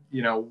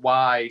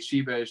 why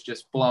Shiba is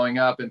just blowing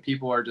up and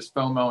people are just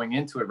FOMOing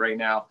into it right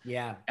now.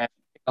 Yeah. And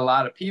a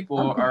lot of people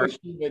are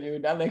Shiba,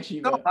 dude. I like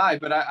Shiba. so high,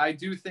 but I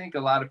do think a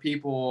lot of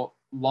people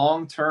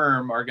long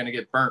term are going to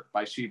get burnt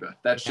by Shiba.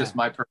 That's just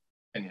my personal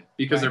opinion,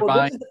 because they're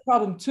buying. This is the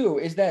problem too,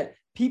 is that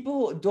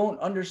people don't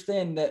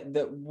understand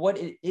that what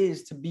it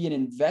is to be an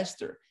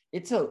investor.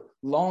 It's a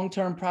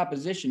long-term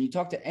proposition. You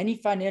talk to any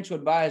financial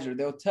advisor,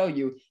 they'll tell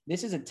you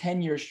this is a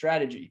 10-year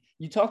strategy.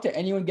 You talk to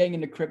anyone getting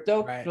into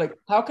crypto, Right. Like,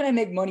 how can I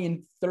make money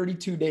in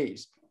 32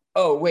 days?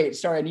 Oh, wait,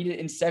 sorry, I need it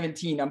in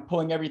 17. I'm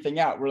pulling everything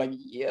out. We're like,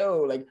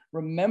 yo, like,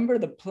 remember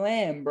the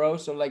plan, bro.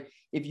 So like,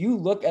 if you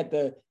look at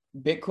the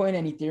Bitcoin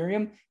and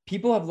Ethereum,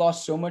 people have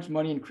lost so much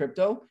money in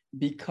crypto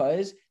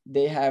because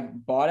they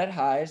have bought at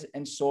highs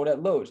and sold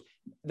at lows.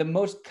 The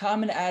most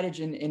common adage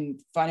in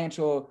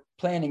financial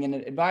planning and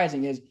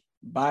advising is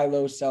buy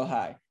low, sell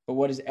high. But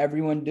what does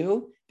everyone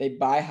do? They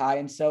buy high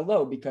and sell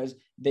low because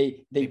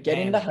they get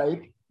in the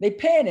hype. They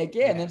panic.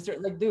 Yeah. And then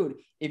start like, dude,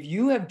 if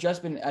you have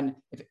just been, and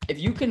if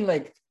you can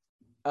like,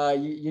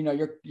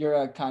 you're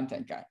a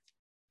content guy,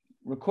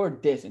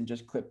 record this and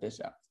just clip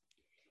this out.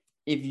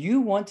 If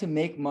you want to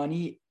make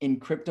money in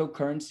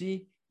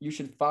cryptocurrency, you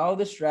should follow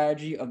the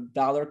strategy of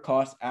dollar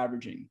cost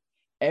averaging.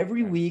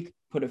 Every week,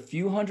 put a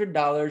few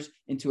 $100s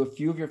into a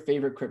few of your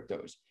favorite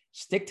cryptos.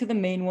 Stick to the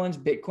main ones,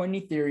 Bitcoin,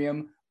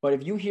 Ethereum. But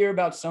if you hear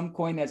about some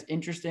coin that's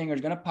interesting or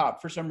is going to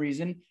pop for some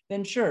reason,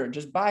 then sure,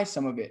 just buy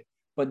some of it.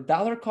 But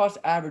dollar cost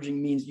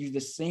averaging means use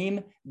the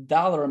same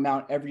dollar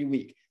amount every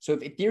week. So if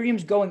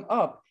Ethereum's going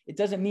up, it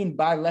doesn't mean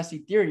buy less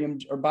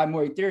Ethereum or buy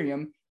more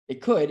Ethereum.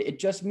 It could. It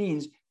just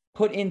means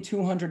put in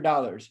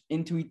 $200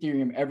 into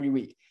Ethereum every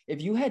week.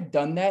 If you had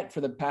done that for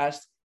the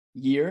past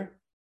year,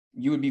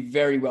 you would be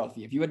very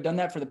wealthy. If you had done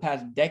that for the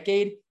past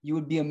decade, you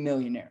would be a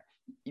millionaire,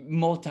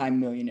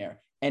 multi-millionaire.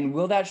 And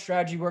will that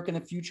strategy work in the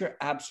future?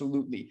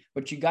 Absolutely.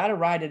 But you got to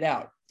ride it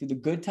out through the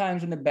good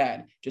times and the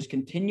bad. Just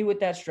continue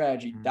with that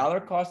strategy, dollar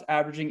cost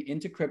averaging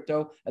into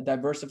crypto, a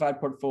diversified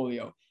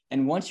portfolio.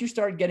 And once you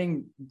start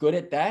getting good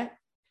at that,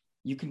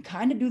 you can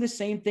kind of do the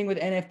same thing with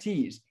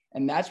NFTs.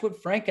 And that's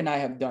what Frank and I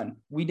have done.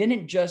 We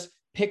didn't just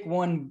pick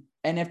one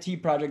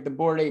NFT project, the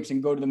Bored Apes,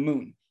 and go to the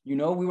moon. We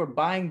were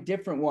buying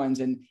different ones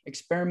and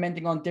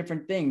experimenting on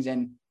different things.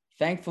 And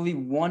thankfully,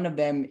 one of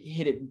them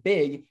hit it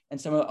big and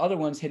some of the other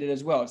ones hit it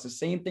as well. It's the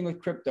same thing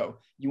with crypto.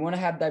 You want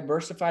to have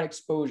diversified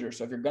exposure.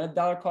 So if you're going to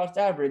dollar cost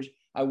average,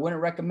 I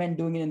wouldn't recommend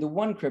doing it into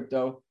one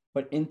crypto,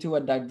 but into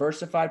a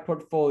diversified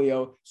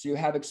portfolio. So you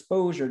have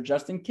exposure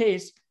just in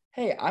case,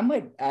 hey, I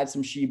might add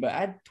some Shiba,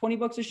 add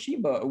 $20 of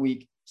Shiba a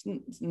week.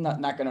 It's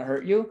not going to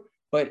hurt you,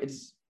 but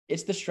it's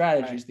the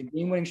strategy, It's the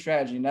game-winning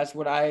strategy. And that's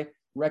what I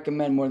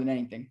recommend more than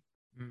anything.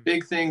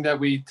 Big thing that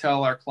we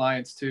tell our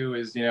clients too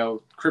is,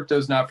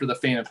 crypto's not for the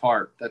faint of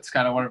heart. That's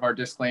kind of one of our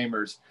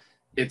disclaimers.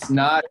 It's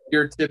not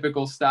your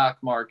typical stock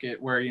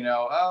market where,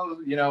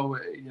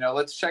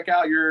 let's check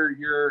out your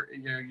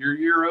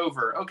year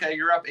over. Okay,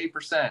 you're up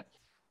 8%.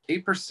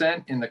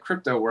 8% in the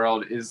crypto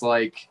world is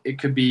like, it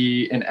could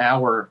be an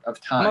hour of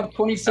time. I'm up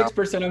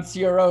 26% on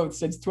CRO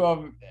since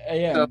 12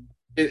 a.m. So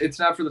it's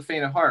not for the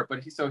faint of heart,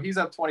 but he's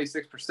up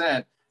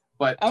 26%.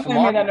 But I'm going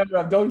to make that number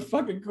up. Don't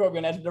fucking quote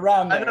me. That's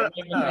around there.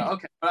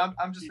 Okay, but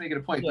I'm just making a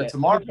point. Yeah. But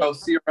tomorrow,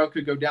 CRO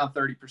could go down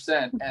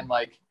 30%, and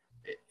like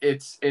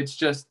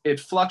it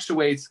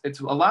fluctuates. It's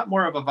a lot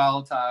more of a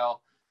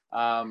volatile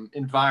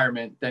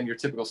environment than your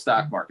typical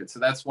stock market. So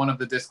that's one of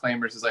the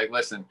disclaimers. Is like,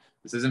 listen,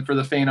 this isn't for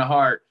the faint of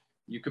heart.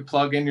 You could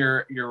plug in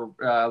your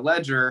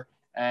ledger,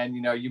 and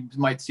you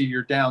might see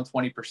you're down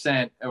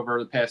 20% over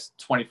the past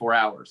 24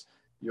 hours.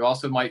 You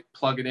also might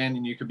plug it in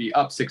and you could be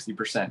up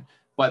 60%.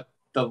 But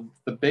the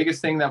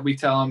biggest thing that we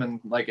tell them, and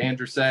like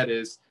Andrew said,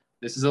 is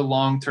this is a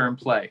long-term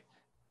play.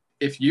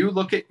 If you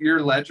look at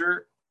your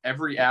ledger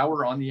every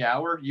hour on the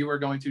hour, you are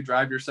going to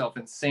drive yourself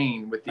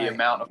insane with the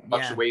amount of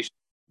fluctuation.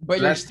 But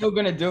So you're still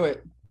going to do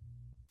it.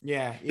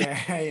 Yeah.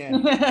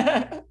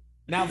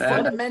 Now,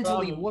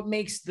 fundamentally, what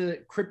makes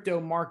the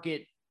crypto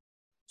market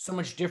so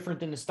much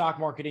different than the stock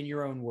market in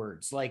your own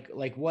words? Like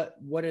what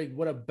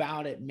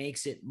about it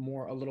makes it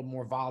a little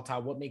more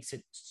volatile? What makes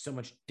it so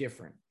much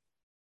different?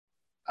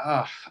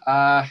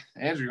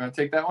 Andrew, you want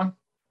to take that one?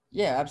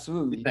 Yeah,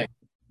 absolutely.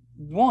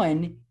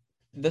 One,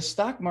 the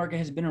stock market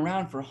has been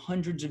around for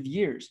hundreds of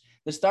years.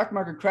 The stock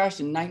market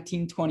crashed in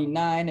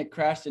 1929. It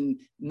crashed in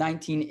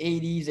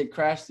 1980s. It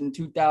crashed in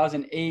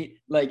 2008.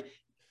 Like,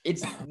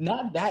 it's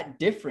not that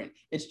different.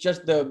 It's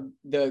just the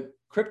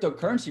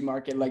cryptocurrency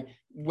market. Like,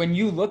 when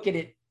you look at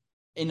it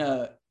in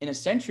a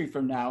century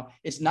from now,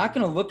 it's not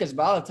going to look as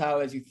volatile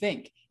as you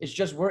think. It's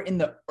just we're in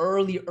the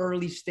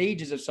early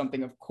stages of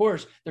something. Of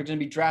course, there's going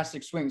to be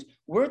drastic swings.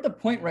 We're at the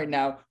point right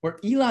now where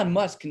Elon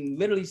Musk can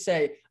literally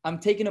say, I'm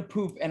taking a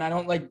poop and I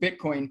don't like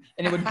Bitcoin,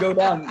 and it would go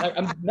down. Like,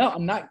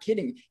 I'm not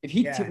kidding. If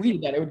he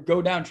tweeted that, it would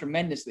go down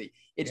tremendously.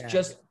 It's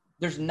just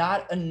there's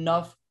not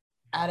enough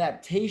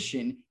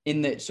adaptation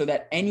so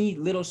that any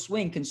little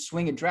swing can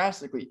swing it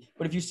drastically.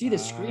 But if you see the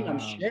screen I'm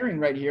sharing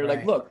right here,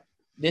 like, look,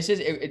 this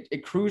is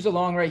it cruised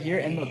along right here.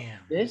 And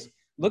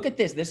look at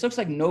this. This looks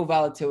like no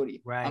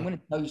volatility. Right. I'm going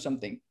to tell you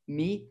something.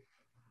 Me,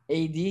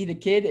 AD, the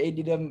kid,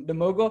 AD, the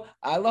mogul,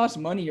 I lost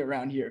money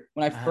around here.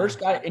 When I first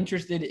got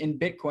interested in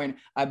Bitcoin,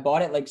 I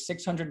bought it like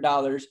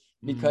 $600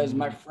 because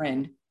my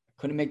friend,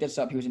 couldn't make this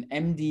up. He was an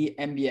MD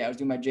MBA. I was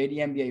doing my JD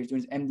MBA. He was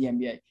doing his MD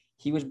MBA.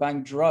 He was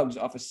buying drugs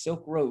off of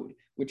Silk Road,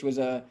 which was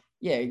a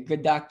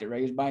good doctor, right?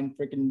 He was buying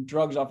freaking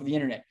drugs off of the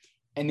internet.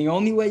 And the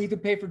only way you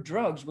could pay for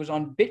drugs was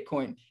on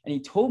Bitcoin. And he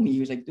told me, he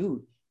was like,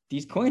 dude,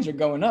 these coins are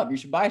going up. You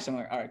should buy some.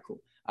 I'm like, all right,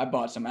 cool. I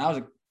bought some. I was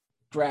a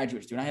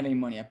graduate student. I didn't have any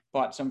money. I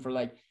bought some for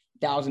like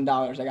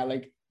 $1,000. I got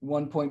like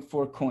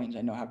 1.4 coins.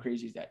 I know, how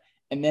crazy is that?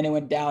 And then it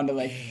went down to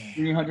like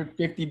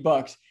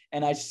 $350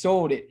 and I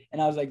sold it.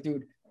 And I was like,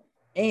 dude.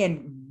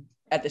 And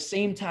at the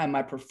same time,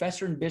 my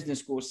professor in business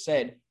school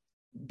said,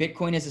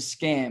 Bitcoin is a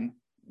scam.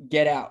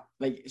 Get out.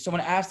 Like,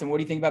 someone asked him, what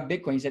do you think about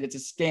Bitcoin? He said, it's a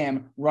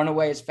scam. Run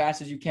away as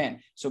fast as you can.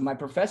 So my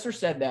professor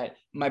said that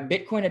my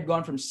Bitcoin had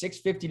gone from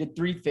 650 to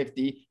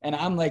 350. And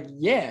I'm like,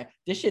 yeah,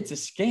 this shit's a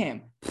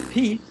scam.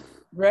 Peace.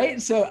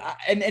 Right. So,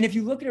 and if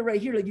you look at it right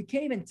here, like, you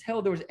can't even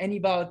tell there was any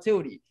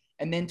volatility.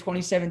 And then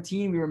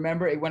 2017, we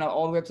remember it went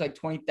all the way up to like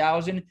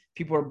 20,000.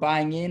 People were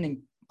buying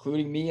in,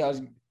 including me. I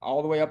was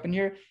all the way up in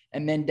here.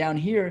 And then down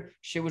here,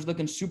 shit was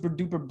looking super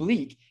duper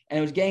bleak and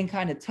it was getting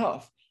kind of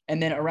tough.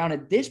 And then around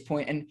at this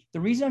point, and the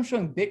reason I'm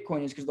showing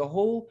Bitcoin is because the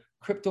whole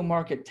crypto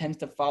market tends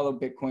to follow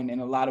Bitcoin in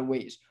a lot of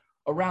ways.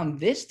 Around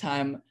this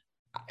time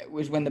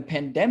was when the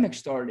pandemic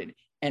started,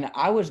 and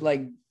I was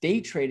like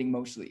day trading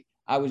mostly.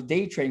 I was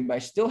day trading, but I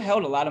still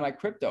held a lot of my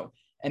crypto.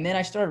 And then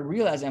I started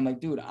realizing, I'm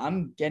like, dude,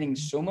 I'm getting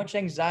so much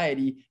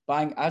anxiety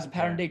buying, as a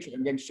pattern day trader,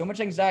 I'm getting so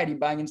much anxiety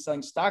buying and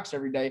selling stocks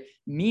every day.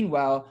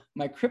 Meanwhile,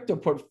 my crypto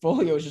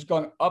portfolio is just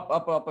going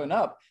up and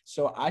up.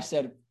 So I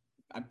said,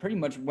 I pretty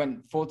much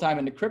went full time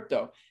into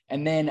crypto.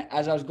 And then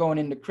as I was going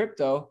into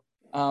crypto,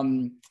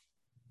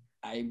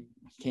 I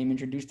became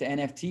introduced to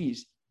NFTs,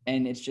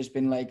 and it's just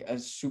been like a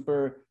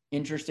super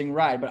interesting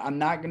ride. But I'm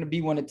not going to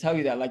be one to tell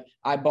you that, like,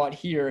 I bought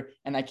here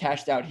and I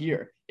cashed out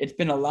here. It's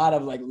been a lot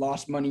of like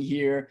lost money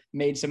here,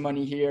 made some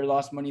money here,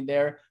 lost money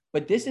there.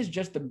 But this is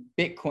just the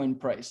Bitcoin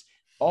price.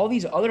 All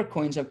these other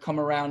coins have come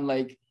around,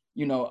 like,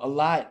 you know, a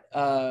lot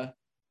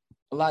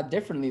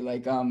differently.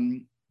 Like,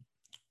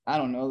 I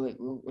don't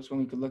know, what's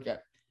one we could look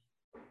at.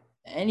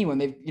 Anyone,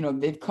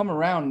 they've come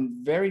around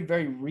very,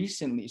 very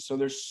recently. So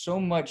there's so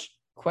much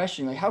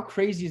question. Like, how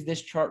crazy is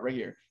this chart right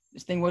here?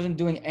 This thing wasn't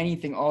doing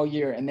anything all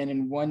year, and then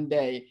in one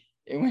day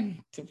it went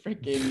to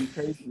freaking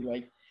crazy.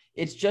 Like,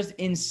 it's just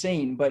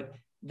insane. But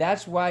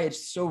that's why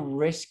it's so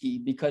risky,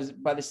 because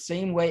by the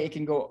same way it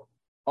can go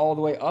all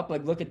the way up.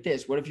 Like, look at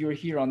this. What if you were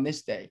here on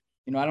this day?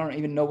 You know, I don't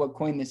even know what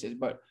coin this is,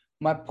 but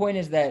my point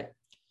is that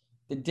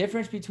the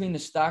difference between the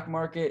stock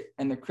market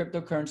and the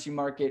cryptocurrency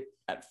market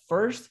at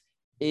first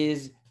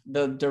is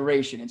the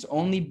duration. It's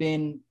only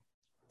been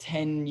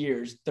 10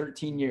 years,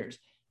 13 years.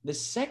 The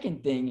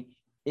second thing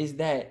is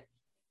that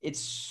it's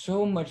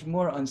so much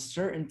more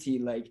uncertainty.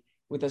 Like,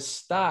 with a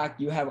stock,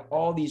 you have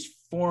all these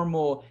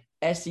formal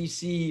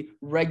SEC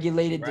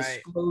regulated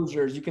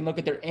disclosures. You can look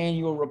at their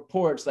annual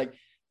reports. Like,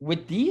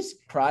 with these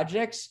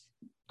projects,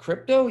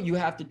 crypto, you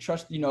have to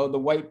trust, the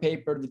white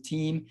paper, the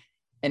team,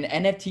 and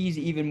NFTs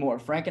even more.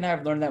 Frank and I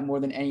have learned that more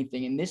than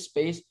anything in this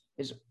space.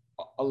 Is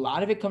a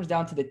lot of it comes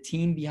down to the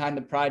team behind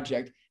the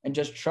project and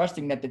just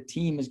trusting that the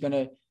team is going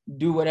to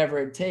do whatever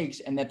it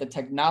takes and that the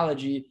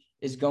technology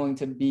is going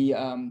to be,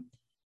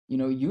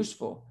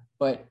 useful.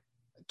 But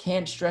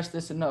can't stress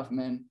this enough,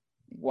 man.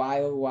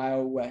 Wild,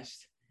 wild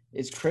west.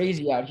 It's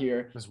crazy out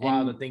here. That's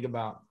wild to think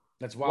about.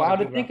 That's wild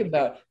to think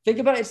about. Think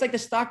about it. It's like the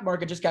stock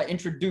market just got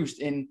introduced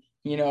in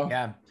you know,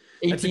 Yeah,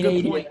 that's a good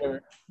 1880 point.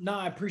 or No,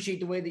 I appreciate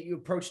the way that you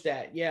approach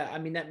that. Yeah, I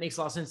mean, that makes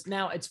a lot of sense.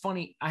 Now, it's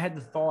funny. I had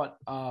the thought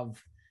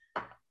of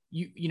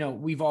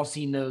we've all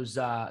seen those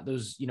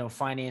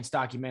finance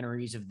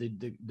documentaries of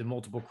the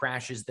multiple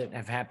crashes that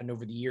have happened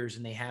over the years,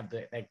 and they have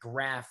that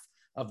graph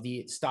of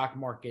the stock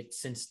market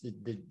since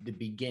the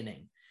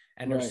beginning.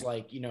 And Right. there's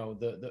like,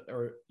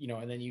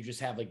 and then you just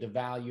have like the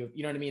value of,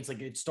 you know what I mean? It's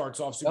like, it starts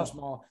off super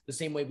small, the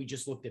same way we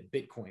just looked at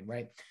Bitcoin,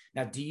 right?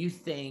 Now, do you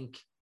think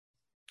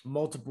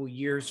multiple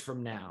years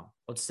from now,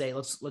 let's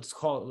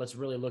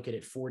really look at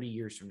it 40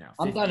 years from now?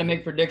 I'm trying to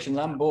make predictions.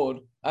 I'm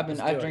bold. I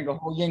drank a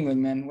whole Yingling,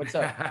 man. What's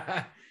up?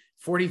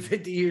 40,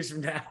 50 years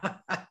from now,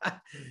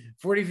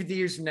 40, 50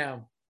 years from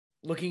now,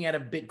 looking at a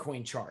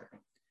Bitcoin chart.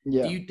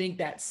 Yeah. Do you think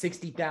that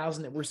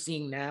 60,000 that we're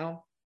seeing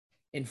now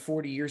in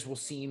 40 years will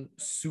seem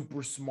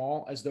super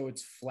small, as though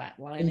it's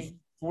flatlining? In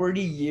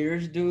 40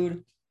 years,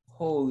 dude,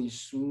 holy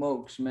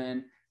smokes,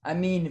 man. I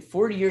mean,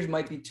 40 years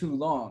might be too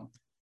long.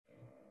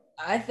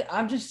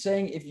 I'm just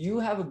saying, if you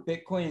have a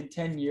Bitcoin in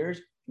 10 years,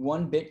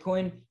 one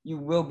Bitcoin, you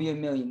will be a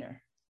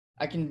millionaire.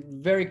 I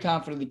can very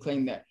confidently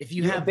claim that. If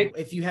you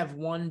have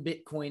one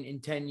Bitcoin in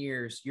 10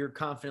 years, you're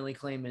confidently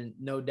claiming,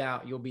 no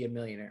doubt, you'll be a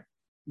millionaire.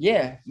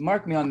 Yeah,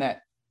 mark me on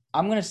that.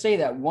 I'm going to say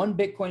that one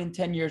Bitcoin in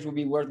 10 years will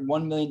be worth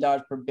 $1 million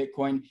per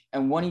Bitcoin,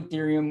 and one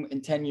Ethereum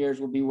in 10 years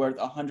will be worth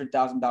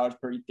 $100,000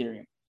 per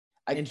Ethereum.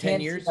 In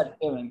 10 years? See that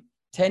feeling.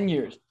 10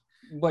 years.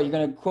 What, you're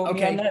going to quote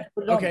me on that?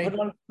 Put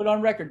it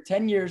on record.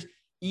 10 years,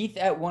 ETH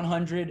at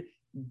 100,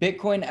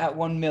 Bitcoin at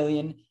 1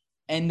 million.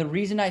 And the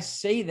reason I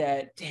say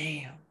that,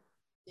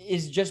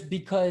 is just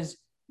because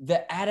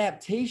the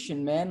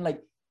adaptation, man,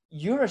 like,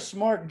 you're a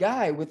smart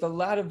guy with a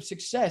lot of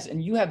success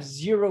and you have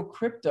zero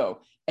crypto,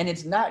 and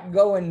it's not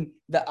going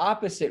the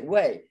opposite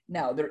way.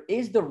 Now, there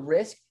is the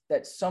risk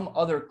that some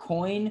other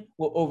coin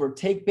will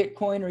overtake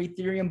Bitcoin or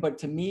Ethereum. But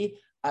to me,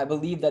 I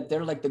believe that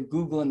they're like the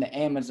Google and the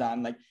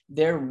Amazon. Like,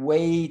 they're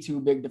way too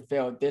big to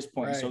fail at this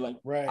point. Right, So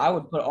I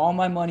would put all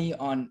my money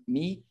on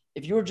me.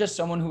 If you were just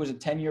someone who was a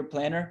 10-year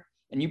planner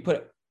and you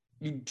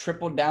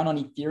tripled down on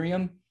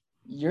Ethereum,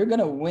 you're going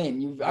to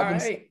win. I've been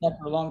saying that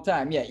for a long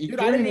time. Yeah. Dude,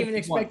 I didn't even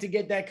expect to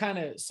get that kind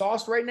of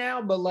sauce right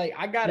now, but like,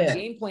 I got a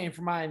game plan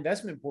for my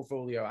investment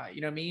portfolio. You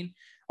know what I mean?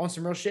 On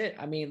some real shit.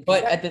 I mean,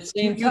 but at the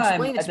same time, you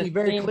explained it to me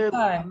very clearly.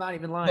 I'm not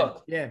even lying.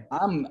 Look,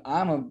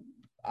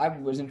 I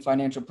was in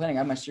financial planning. I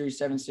have my Series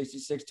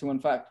 766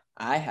 215.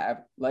 I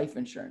have life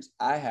insurance.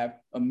 I have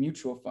a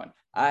mutual fund.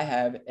 I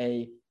have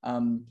a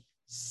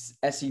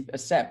SEP, a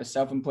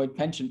self-employed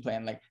pension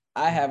plan. Like,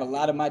 I have a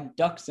lot of my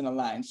ducks in a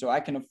line, so I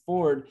can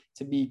afford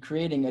to be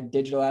creating a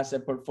digital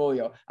asset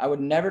portfolio. I would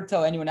never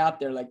tell anyone out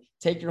there, like,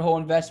 take your whole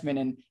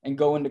investment and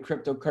go into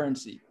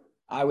cryptocurrency.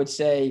 I would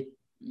say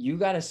you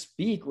got to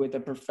speak with a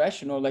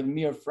professional like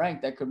me or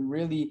Frank that could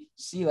really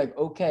see, like,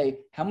 okay,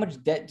 how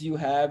much debt do you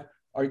have?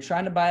 Are you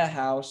trying to buy a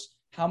house?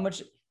 How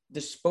much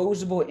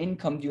disposable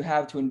income do you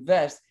have to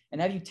invest? And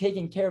have you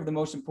taken care of the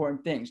most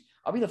important things?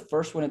 I'll be the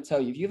first one to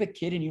tell you, if you have a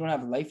kid and you don't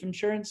have life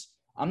insurance,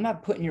 I'm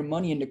not putting your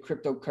money into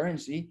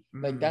cryptocurrency.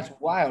 Like, that's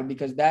wild,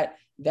 because that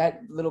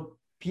little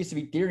piece of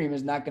Ethereum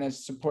is not going to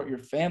support your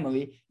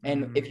family.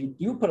 And if you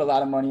do put a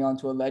lot of money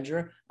onto a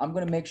ledger, I'm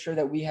going to make sure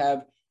that we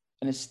have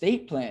an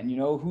estate plan.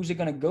 Who's it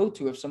going to go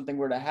to if something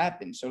were to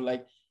happen? So,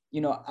 like,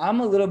 I'm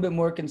a little bit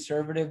more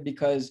conservative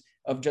because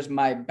of just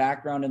my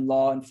background in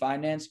law and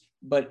finance.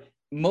 But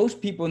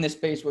most people in this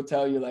space will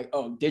tell you, like,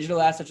 oh,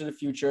 digital assets are the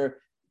future.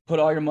 Put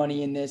all your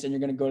money in this and you're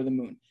going to go to the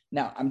moon.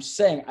 Now, I'm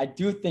saying I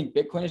do think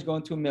Bitcoin is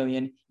going to 1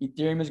 million.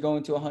 Ethereum is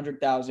going to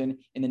 100,000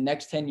 in the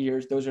next 10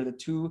 years. Those are the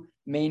two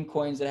main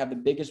coins that have the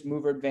biggest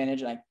mover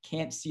advantage. And I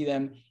can't see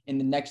them in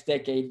the next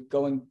decade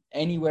going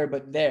anywhere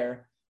but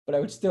there. But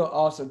I would still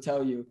also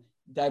tell you,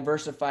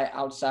 diversify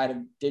outside of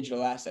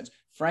digital assets.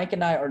 Frank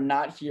and I are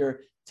not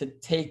here to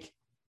take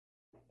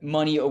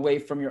money away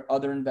from your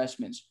other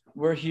investments.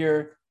 We're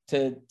here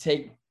to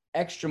take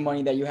extra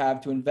money that you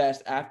have to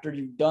invest after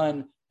you've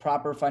done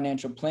proper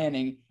financial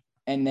planning.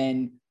 And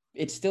then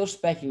it's still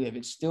speculative.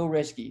 It's still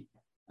risky.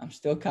 I'm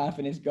still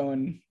confident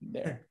going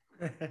there.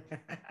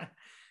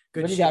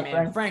 Good shit, man.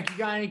 Frank? Frank, you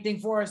got anything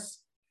for us?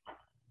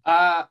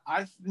 I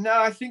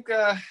think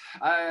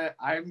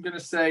I'm gonna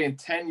say in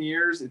 10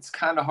 years, it's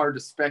kind of hard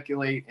to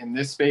speculate in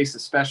this space,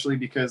 especially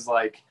because,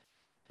 like,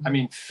 I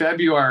mean,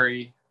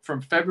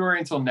 from February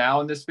until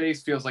now in this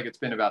space feels like it's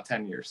been about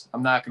 10 years.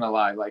 I'm not gonna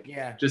lie. Like,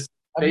 just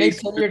I made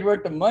 10 years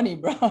worth of money,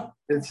 bro.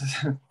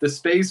 The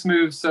space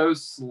moves so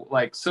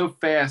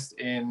fast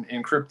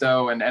in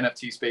crypto and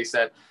NFT space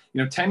that,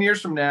 10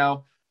 years from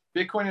now,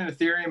 Bitcoin and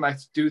Ethereum, I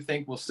do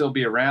think will still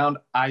be around.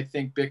 I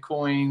think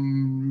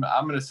Bitcoin,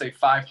 I'm going to say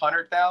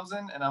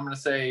 500,000, and I'm going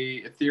to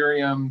say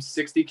Ethereum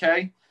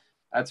 60K.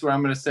 That's what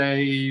I'm going to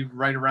say,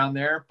 right around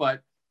there.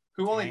 But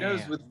who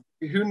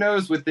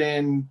knows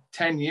within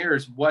 10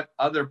 years what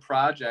other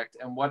project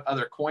and what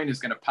other coin is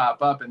going to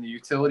pop up and the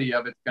utility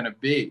of it's going to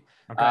be.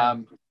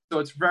 Okay. So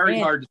it's very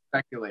hard to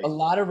speculate. A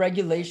lot of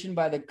regulation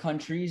by the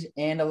countries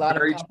and a lot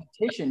of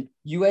competition.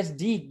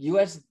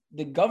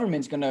 The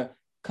government's going to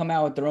come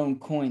out with their own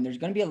coin. There's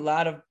going to be a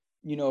lot of,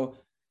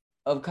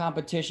 of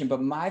competition,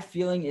 but my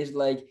feeling is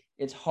like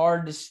it's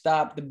hard to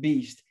stop the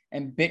beast,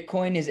 and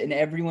Bitcoin is in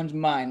everyone's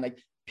mind. Like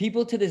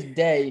people to this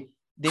day,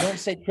 they don't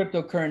say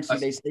cryptocurrency,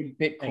 they say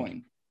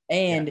Bitcoin.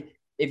 And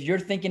if you're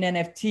thinking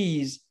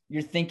NFTs,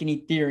 you're thinking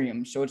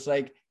Ethereum. So it's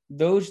like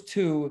those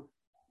two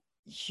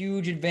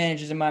huge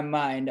advantages in my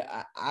mind.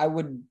 I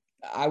would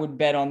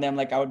bet on them.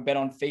 Like I would bet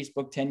on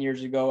Facebook 10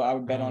 years ago. I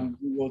would bet on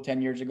Google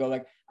 10 years ago.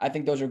 Like I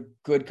think those are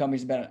good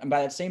companies to bet on. And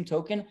by that same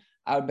token,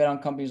 I would bet on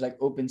companies like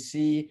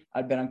OpenSea.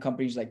 I'd bet on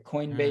companies like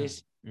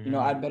Coinbase. You know,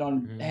 I'd bet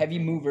on heavy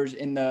movers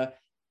in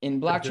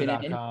blockchain.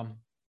 Crypto.com.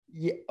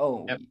 Yeah.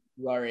 Oh,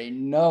 you already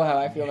know how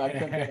I feel about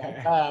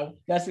crypto.com.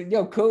 That's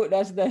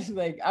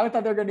like, I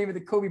thought they were going to name it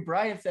the Kobe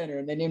Bryant Center,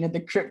 and they named it the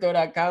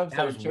crypto.com.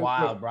 That was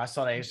wild, bro. I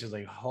saw that. It's just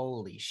like,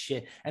 holy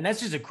shit. And that's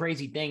just a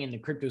crazy thing in the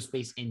crypto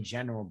space in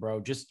general, bro.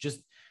 Just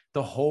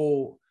the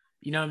whole,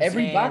 you know what I'm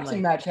Every saying?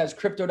 boxing match has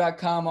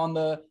crypto.com on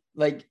the,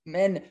 like,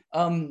 man,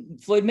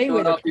 Floyd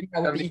Mayweather came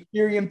out with the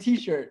Ethereum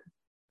t-shirt.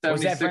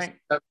 Was that, Frank?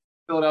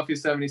 Philadelphia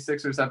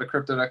 76ers have a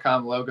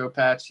crypto.com logo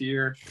patch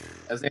here.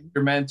 As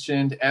Andrew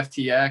mentioned,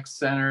 FTX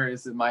Center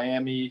is in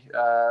Miami,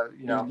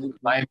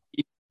 Miami.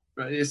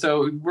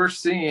 So we're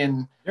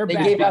seeing they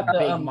gave out the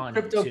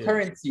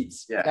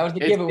cryptocurrencies. Yeah, that was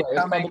the giveaway.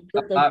 It's called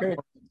the cryptocurrency.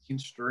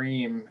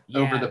 Mainstream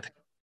over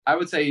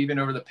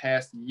the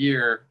past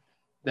year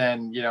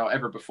than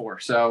ever before.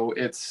 So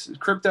it's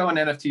crypto and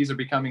NFTs are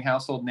becoming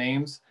household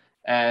names,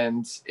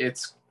 and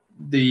it's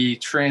the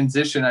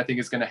transition I think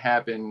is going to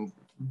happen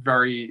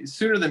very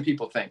sooner than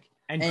people think.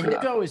 And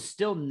crypto is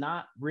still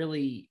not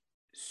really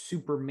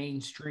super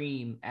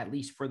mainstream, at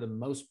least for the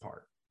most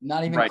part.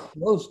 Not even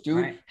close,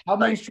 dude. Right. How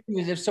mainstream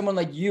is if someone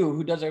like you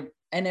who does a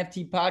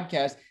NFT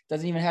podcast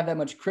doesn't even have that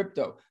much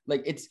crypto?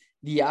 Like it's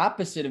the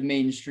opposite of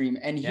mainstream.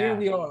 And here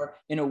we are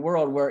in a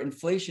world where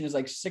inflation is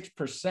like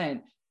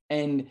 6%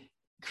 and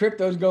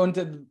crypto's going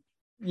to,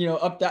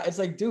 up that. It's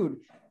like, dude,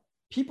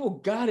 people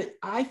got it.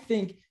 I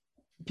think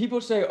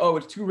people say, oh,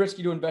 it's too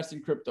risky to invest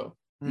in crypto.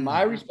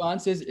 My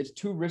response is it's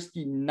too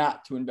risky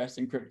not to invest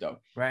in crypto.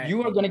 Right.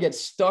 You are going to get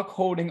stuck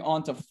holding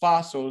on to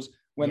fossils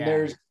when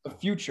there's a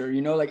future,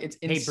 like it's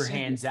paper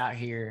hands out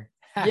here.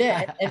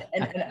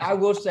 And I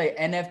will say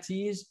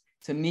NFTs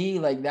to me,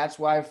 like that's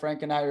why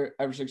Frank and I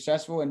are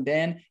successful, and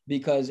Dan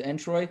and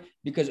Troy,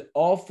 because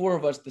all four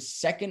of us, the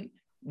second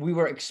we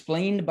were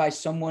explained by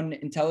someone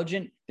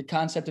intelligent, the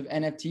concept of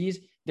NFTs,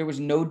 there was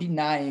no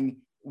denying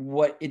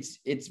what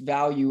its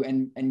value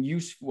and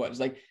use was.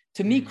 Like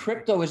to me,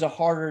 crypto is a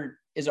harder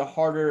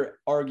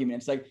argument.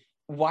 It's like,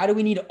 why do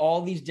we need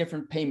all these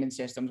different payment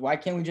systems? Why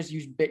can't we just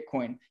use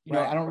Bitcoin?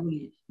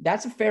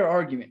 That's a fair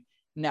argument.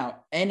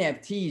 Now,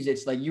 NFTs,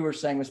 it's like you were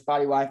saying with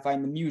Spotify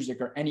and the music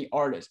or any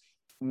artist.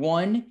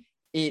 One,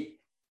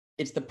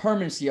 it's the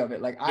permanency of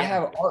it. Like I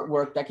have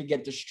artwork that could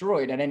get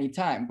destroyed at any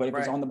time, but if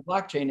it's on the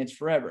blockchain, it's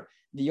forever.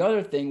 The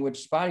other thing,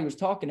 which Spotty was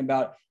talking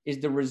about, is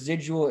the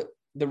residual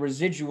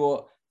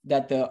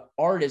that the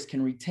artist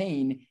can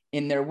retain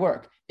in their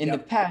work. In the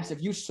past,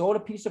 if you sold a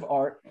piece of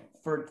art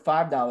for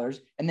 $5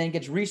 and then it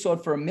gets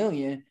resold for $1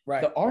 million,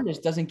 the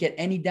artist doesn't get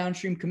any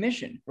downstream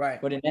commission.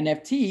 But in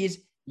NFTs,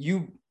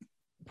 you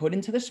put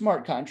into the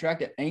smart contract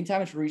that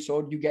anytime it's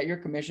resold, you get your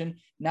commission.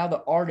 Now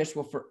the artist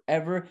will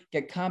forever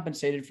get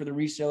compensated for the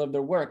resale of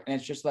their work. And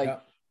it's just like,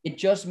 it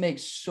just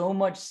makes so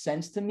much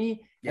sense to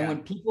me. And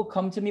when people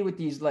come to me with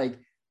these like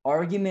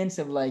arguments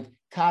of like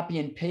copy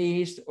and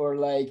paste or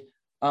like,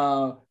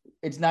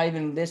 it's not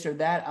even this or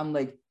that, I'm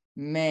like,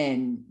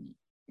 man,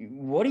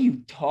 what are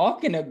you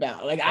talking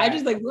about? Like, I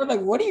just we're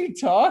like, what are you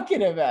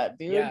talking about,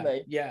 dude?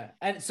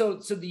 And so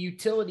the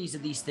utilities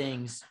of these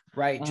things,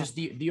 right? Just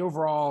the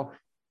overall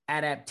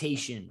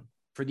adaptation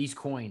for these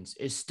coins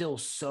is still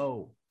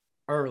so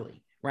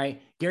early,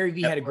 right? Gary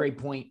Vee had a great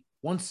point.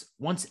 Once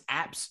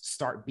apps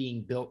start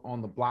being built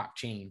on the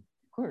blockchain,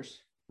 of course,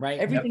 right?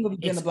 Everything will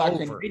be on the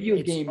blockchain.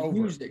 Video games,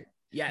 music.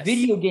 Yes.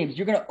 Video games,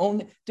 you're gonna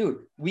own dude.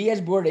 We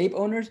as Bored Ape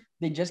owners,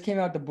 they just came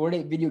out with the Bored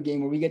Ape video game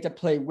where we get to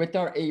play with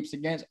our apes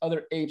against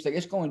other apes. Like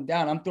it's going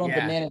down. I'm throwing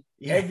bananas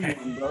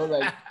everyone, bro.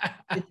 Like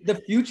the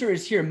future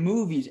is here.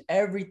 Movies,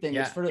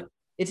 everything.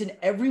 It's in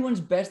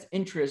everyone's best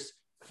interest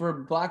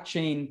for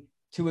blockchain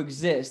to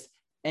exist.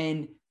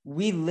 And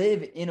we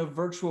live in a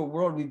virtual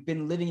world. We've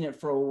been living in it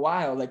for a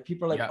while. Like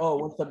people are like, oh,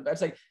 what's the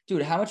that's like,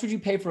 dude, how much would you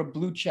pay for a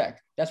blue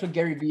check? That's what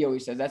Gary Vee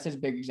always says. That's his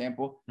big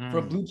example. For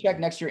a blue check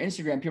next to your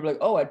Instagram, people are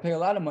like, oh, I'd pay a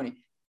lot of money.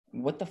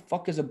 What the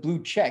fuck is a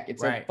blue check?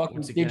 It's a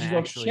fucking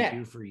digital check.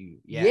 Do for you?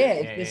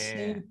 It's the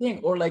same thing.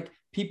 Or like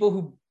people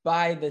who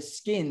buy the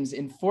skins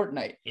in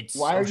Fortnite. It's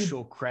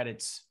social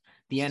credits.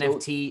 The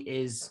NFT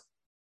is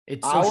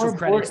social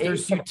credits.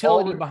 There's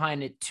utility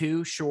behind it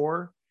too,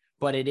 sure.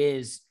 But it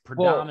is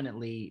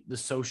predominantly the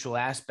social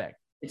aspect.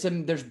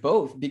 There's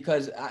both,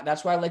 because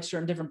that's why I like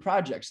certain different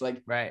projects.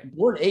 Like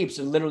Bored Apes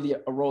is literally a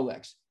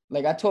Rolex.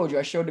 Like I told you,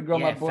 I showed the girl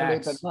my Bored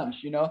Ape at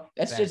lunch.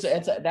 That's just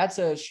that's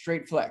a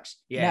straight flex.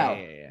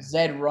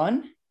 Zed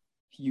Run,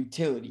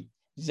 utility.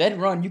 Zed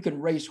Run, you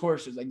can race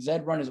horses. Like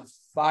Zed Run is a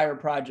fire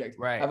project.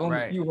 Right, I've owned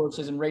a few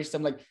horses and raced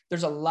them. Like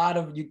there's a lot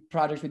of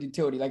projects with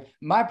utility. Like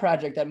my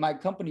project that my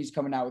company is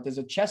coming out with is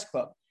a chess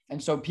club.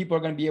 And so people are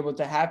going to be able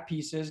to have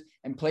pieces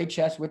and play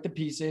chess with the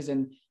pieces,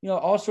 and, you know,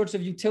 all sorts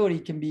of utility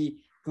can be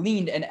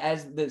gleaned. And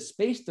as the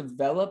space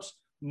develops,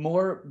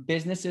 more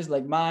businesses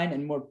like mine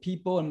and more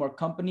people and more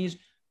companies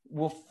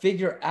will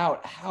figure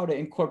out how to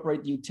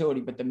incorporate the utility.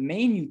 But the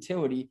main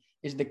utility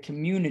is the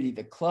community,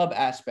 the club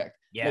aspect.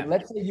 Yeah. Like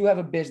let's say you have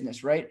a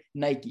business, right?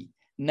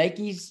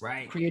 Nike's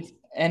creates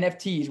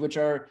NFTs, which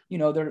are, you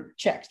know, they're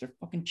checks, they're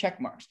fucking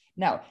check marks.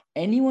 Now,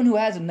 anyone who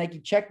has a Nike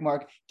check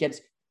mark gets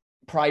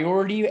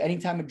priority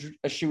anytime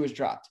a shoe is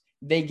dropped.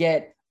 They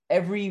get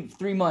every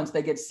 3 months,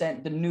 they get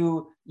sent the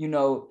new, you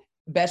know,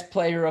 best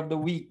player of the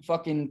week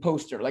fucking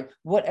poster, like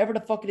whatever the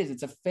fuck it is.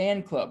 It's a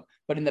fan club.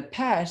 But in the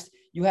past,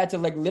 you had to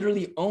like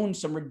literally own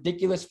some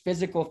ridiculous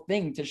physical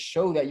thing to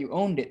show that you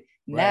owned it.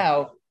 Right.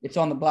 Now it's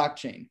on the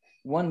blockchain.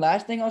 One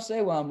last thing I'll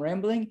say while I'm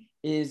rambling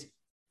is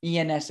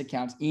ENS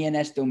accounts,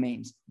 ENS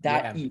domains,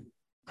 .eth.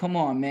 Come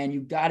on, man. You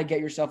got to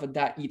get yourself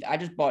a .eth. I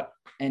just bought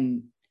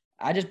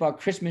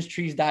Christmas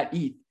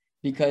trees.eth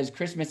because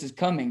Christmas is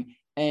coming.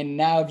 And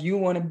now if you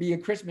want to be a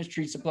Christmas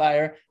tree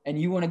supplier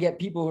and you want to get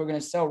people who are going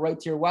to sell right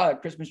to your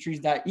wallet,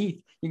 christmastrees.eth,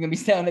 you're going to be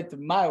selling it to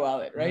my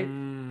wallet, right?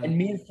 And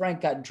me and Frank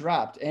got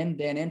dropped, and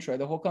Dan and Troy,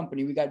 the whole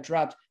company, we got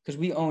dropped because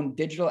we own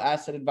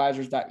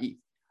digitalassetadvisors.eth.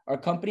 Our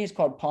company is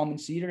called Palm and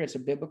Cedar. It's a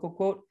biblical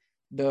quote.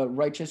 The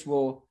righteous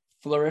will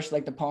flourish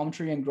like the palm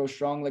tree and grow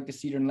strong like the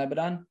cedar in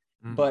Lebanon.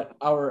 But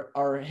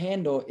our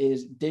handle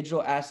is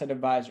Digital Asset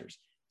Advisors,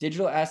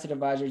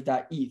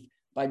 digitalassetadvisors.eth.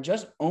 By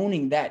just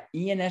owning that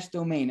ENS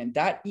domain, and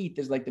 .eth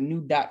is like the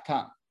new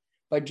 .com.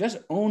 By just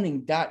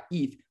owning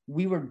 .eth,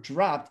 we were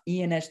dropped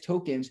ENS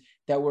tokens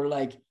that were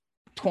like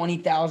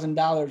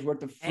 $20,000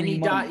 worth of free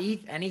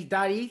money. Any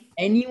 .eth?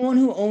 Anyone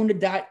who owned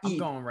a .eth. I'm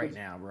going right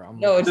now, bro.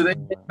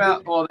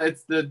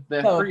 It's the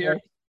free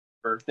air.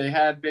 They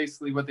had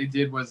basically what they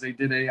did was they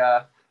did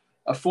a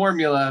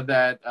formula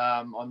that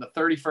on the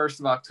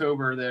 31st of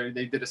October,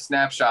 they did a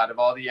snapshot of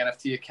all the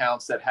NFT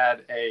accounts that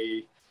had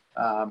a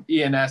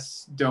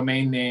ENS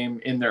domain name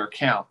in their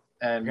account.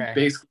 And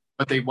basically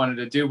what they wanted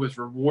to do was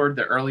reward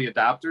the early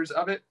adopters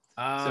of it.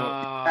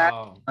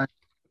 So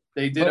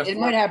they did. But it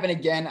might happen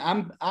again.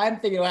 I'm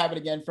thinking it'll happen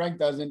again. Frank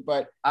doesn't,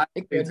 but I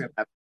think it's gonna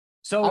happen.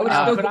 So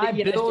could I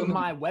build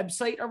my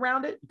website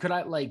around it? Could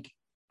I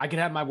I could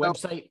have my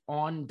website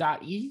on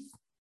 .eth?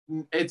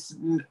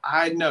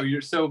 I know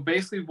you're so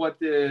basically what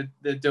the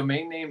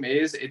domain name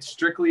is, it's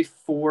strictly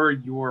for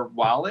your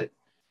wallet.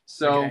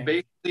 So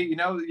basically,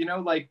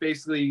 like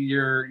basically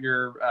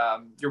your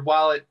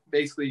wallet,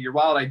 basically your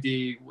wallet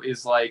ID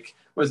is like,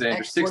 what is it,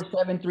 Andrew?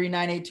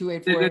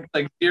 647398284. It's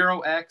like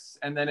 0x,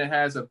 and then it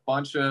has a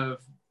bunch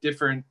of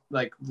different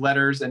like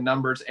letters and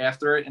numbers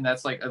after it, and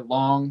that's like a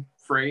long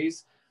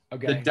phrase.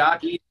 The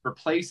 .eth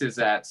replaces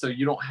that, so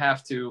you don't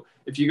have to,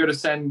 if you go to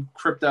send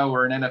crypto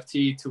or an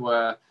NFT to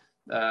a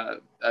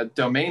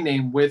domain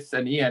name with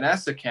an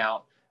ENS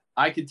account,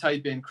 I could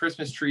type in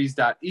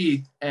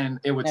christmastrees.eth and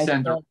it would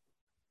send to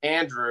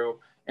Andrew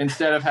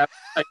instead of having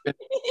to type in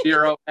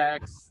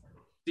 0x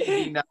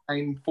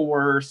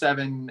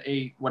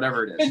CD9478,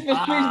 whatever it is.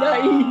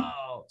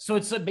 So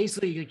it's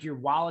basically like your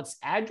wallet's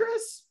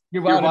address?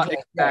 Your wallet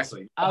address,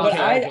 exactly.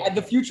 Yes. But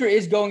the future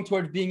is going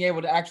towards being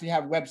able to actually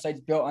have websites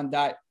built on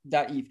 .eth.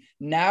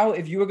 Now,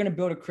 if you were going to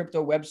build a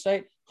crypto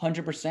website,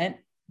 100%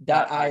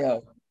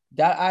 .io.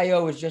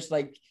 .io is just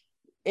like,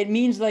 it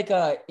means like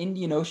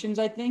Indian Oceans,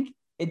 I think.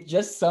 It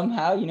just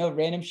somehow,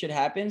 random shit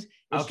happens.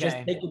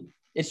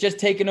 It's just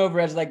taken over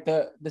as like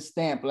the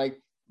stamp.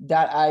 Like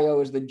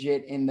 .io is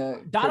legit in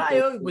the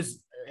 .io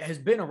has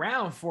been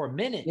around for a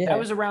minute. Yeah. That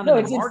was around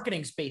in the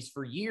marketing space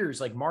for years.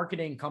 Like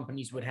marketing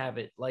companies would have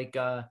it. Like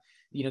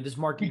this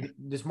marketing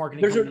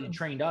company that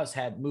trained us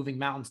had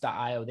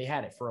movingmountains.io. They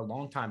had it for a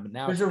long time, but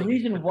now there's a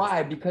reason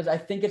why, because I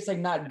think it's like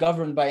not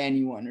governed by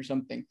anyone or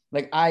something.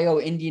 Like IO,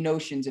 Indian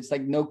Oceans, it's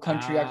like no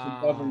country actually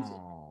governs it.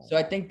 So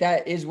I think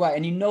that is why.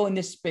 And in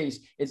this space,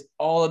 it's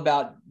all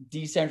about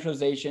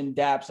decentralization,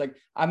 dApps. Like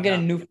I'm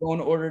getting a new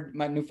phone ordered.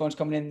 My new phone's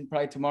coming in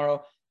probably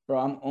tomorrow. Bro,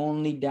 I'm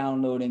only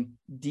downloading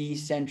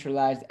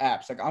decentralized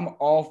apps. Like I'm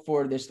all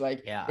for this.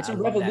 Like it's a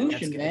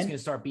revolution, man. It's gonna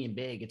start being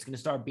big.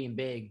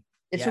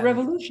 It's a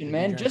revolution,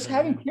 man. Just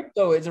having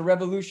crypto is a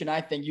revolution,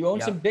 I think. You own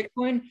some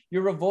Bitcoin,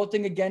 you're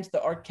revolting against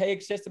the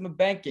archaic system of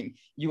banking.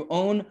 You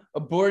own a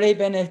Bored Ape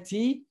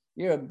NFT,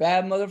 you're a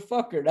bad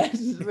motherfucker. That's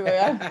just the way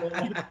I feel.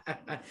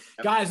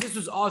 Guys, this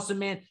was awesome,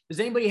 man. Does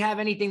anybody have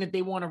anything that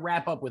they want to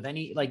wrap up with?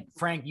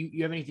 Frank,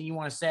 you have anything you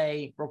want to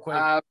say real quick?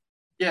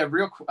 Yeah,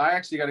 real quick. I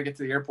actually got to get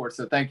to the airport,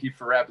 so thank you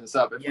for wrapping this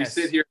up. If we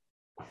sit here,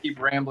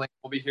 keep rambling,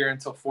 we'll be here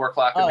until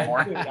 4:00 in the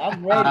morning. Dude,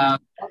 I'm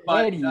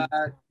ready.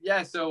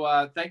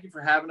 So thank you for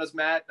having us,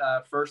 Matt,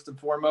 first and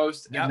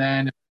foremost. And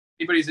then if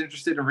anybody's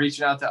interested in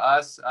reaching out to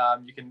us,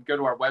 you can go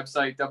to our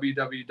website,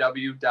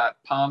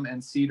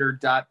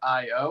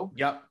 www.palmandcedar.io.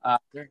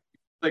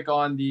 click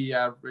on the,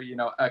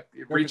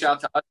 reach out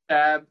to us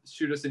tab,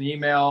 shoot us an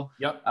email.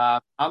 Yep.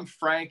 I'm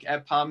Frank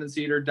at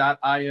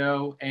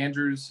palmandcedar.io.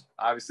 Andrew's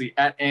obviously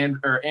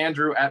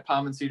Andrew at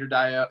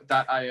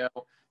palmandcedar.io.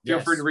 Feel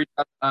free to reach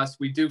out to us.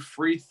 We do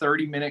free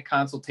 30-minute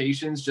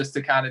consultations just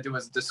to kind of do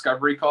a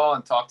discovery call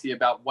and talk to you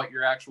about what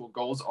your actual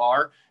goals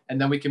are. And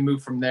then we can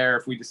move from there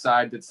if we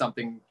decide that's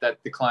something that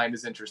the client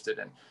is interested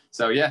in.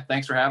 So yeah,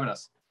 thanks for having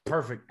us.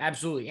 Perfect.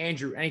 Absolutely.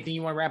 Andrew, anything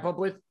you want to wrap up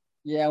with?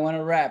 Yeah, I want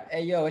to wrap.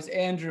 Hey, yo, it's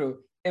Andrew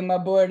in my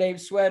Bored Ape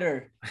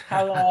sweater.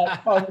 Holla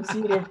at Palm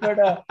Cedar for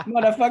the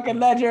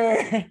motherfucking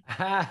ledger.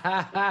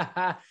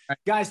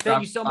 Guys,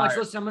 thank you so much.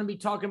 Listen, I'm going to be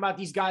talking about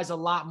these guys a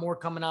lot more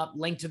coming up.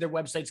 Link to their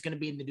website is going to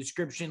be in the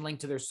description. Link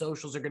to their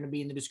socials are going to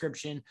be in the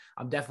description.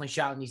 I'm definitely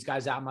shouting these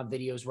guys out in my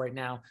videos right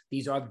now.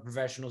 These are the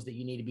professionals that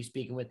you need to be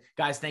speaking with.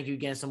 Guys, thank you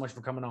again so much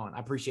for coming on. I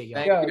appreciate you.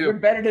 Yo, you're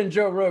better than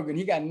Joe Rogan.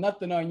 He got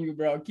nothing on you,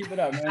 bro. Keep it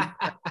up, man.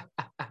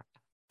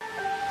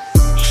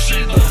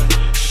 Shiba,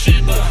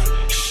 Shiba,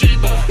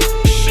 Shiba,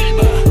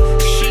 Shiba,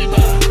 Shiba,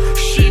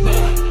 Shiba,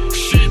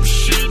 Shiba,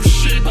 Shiba,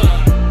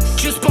 Shiba.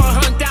 Just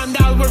bought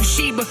 $100,000 worth of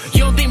Shiba. You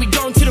don't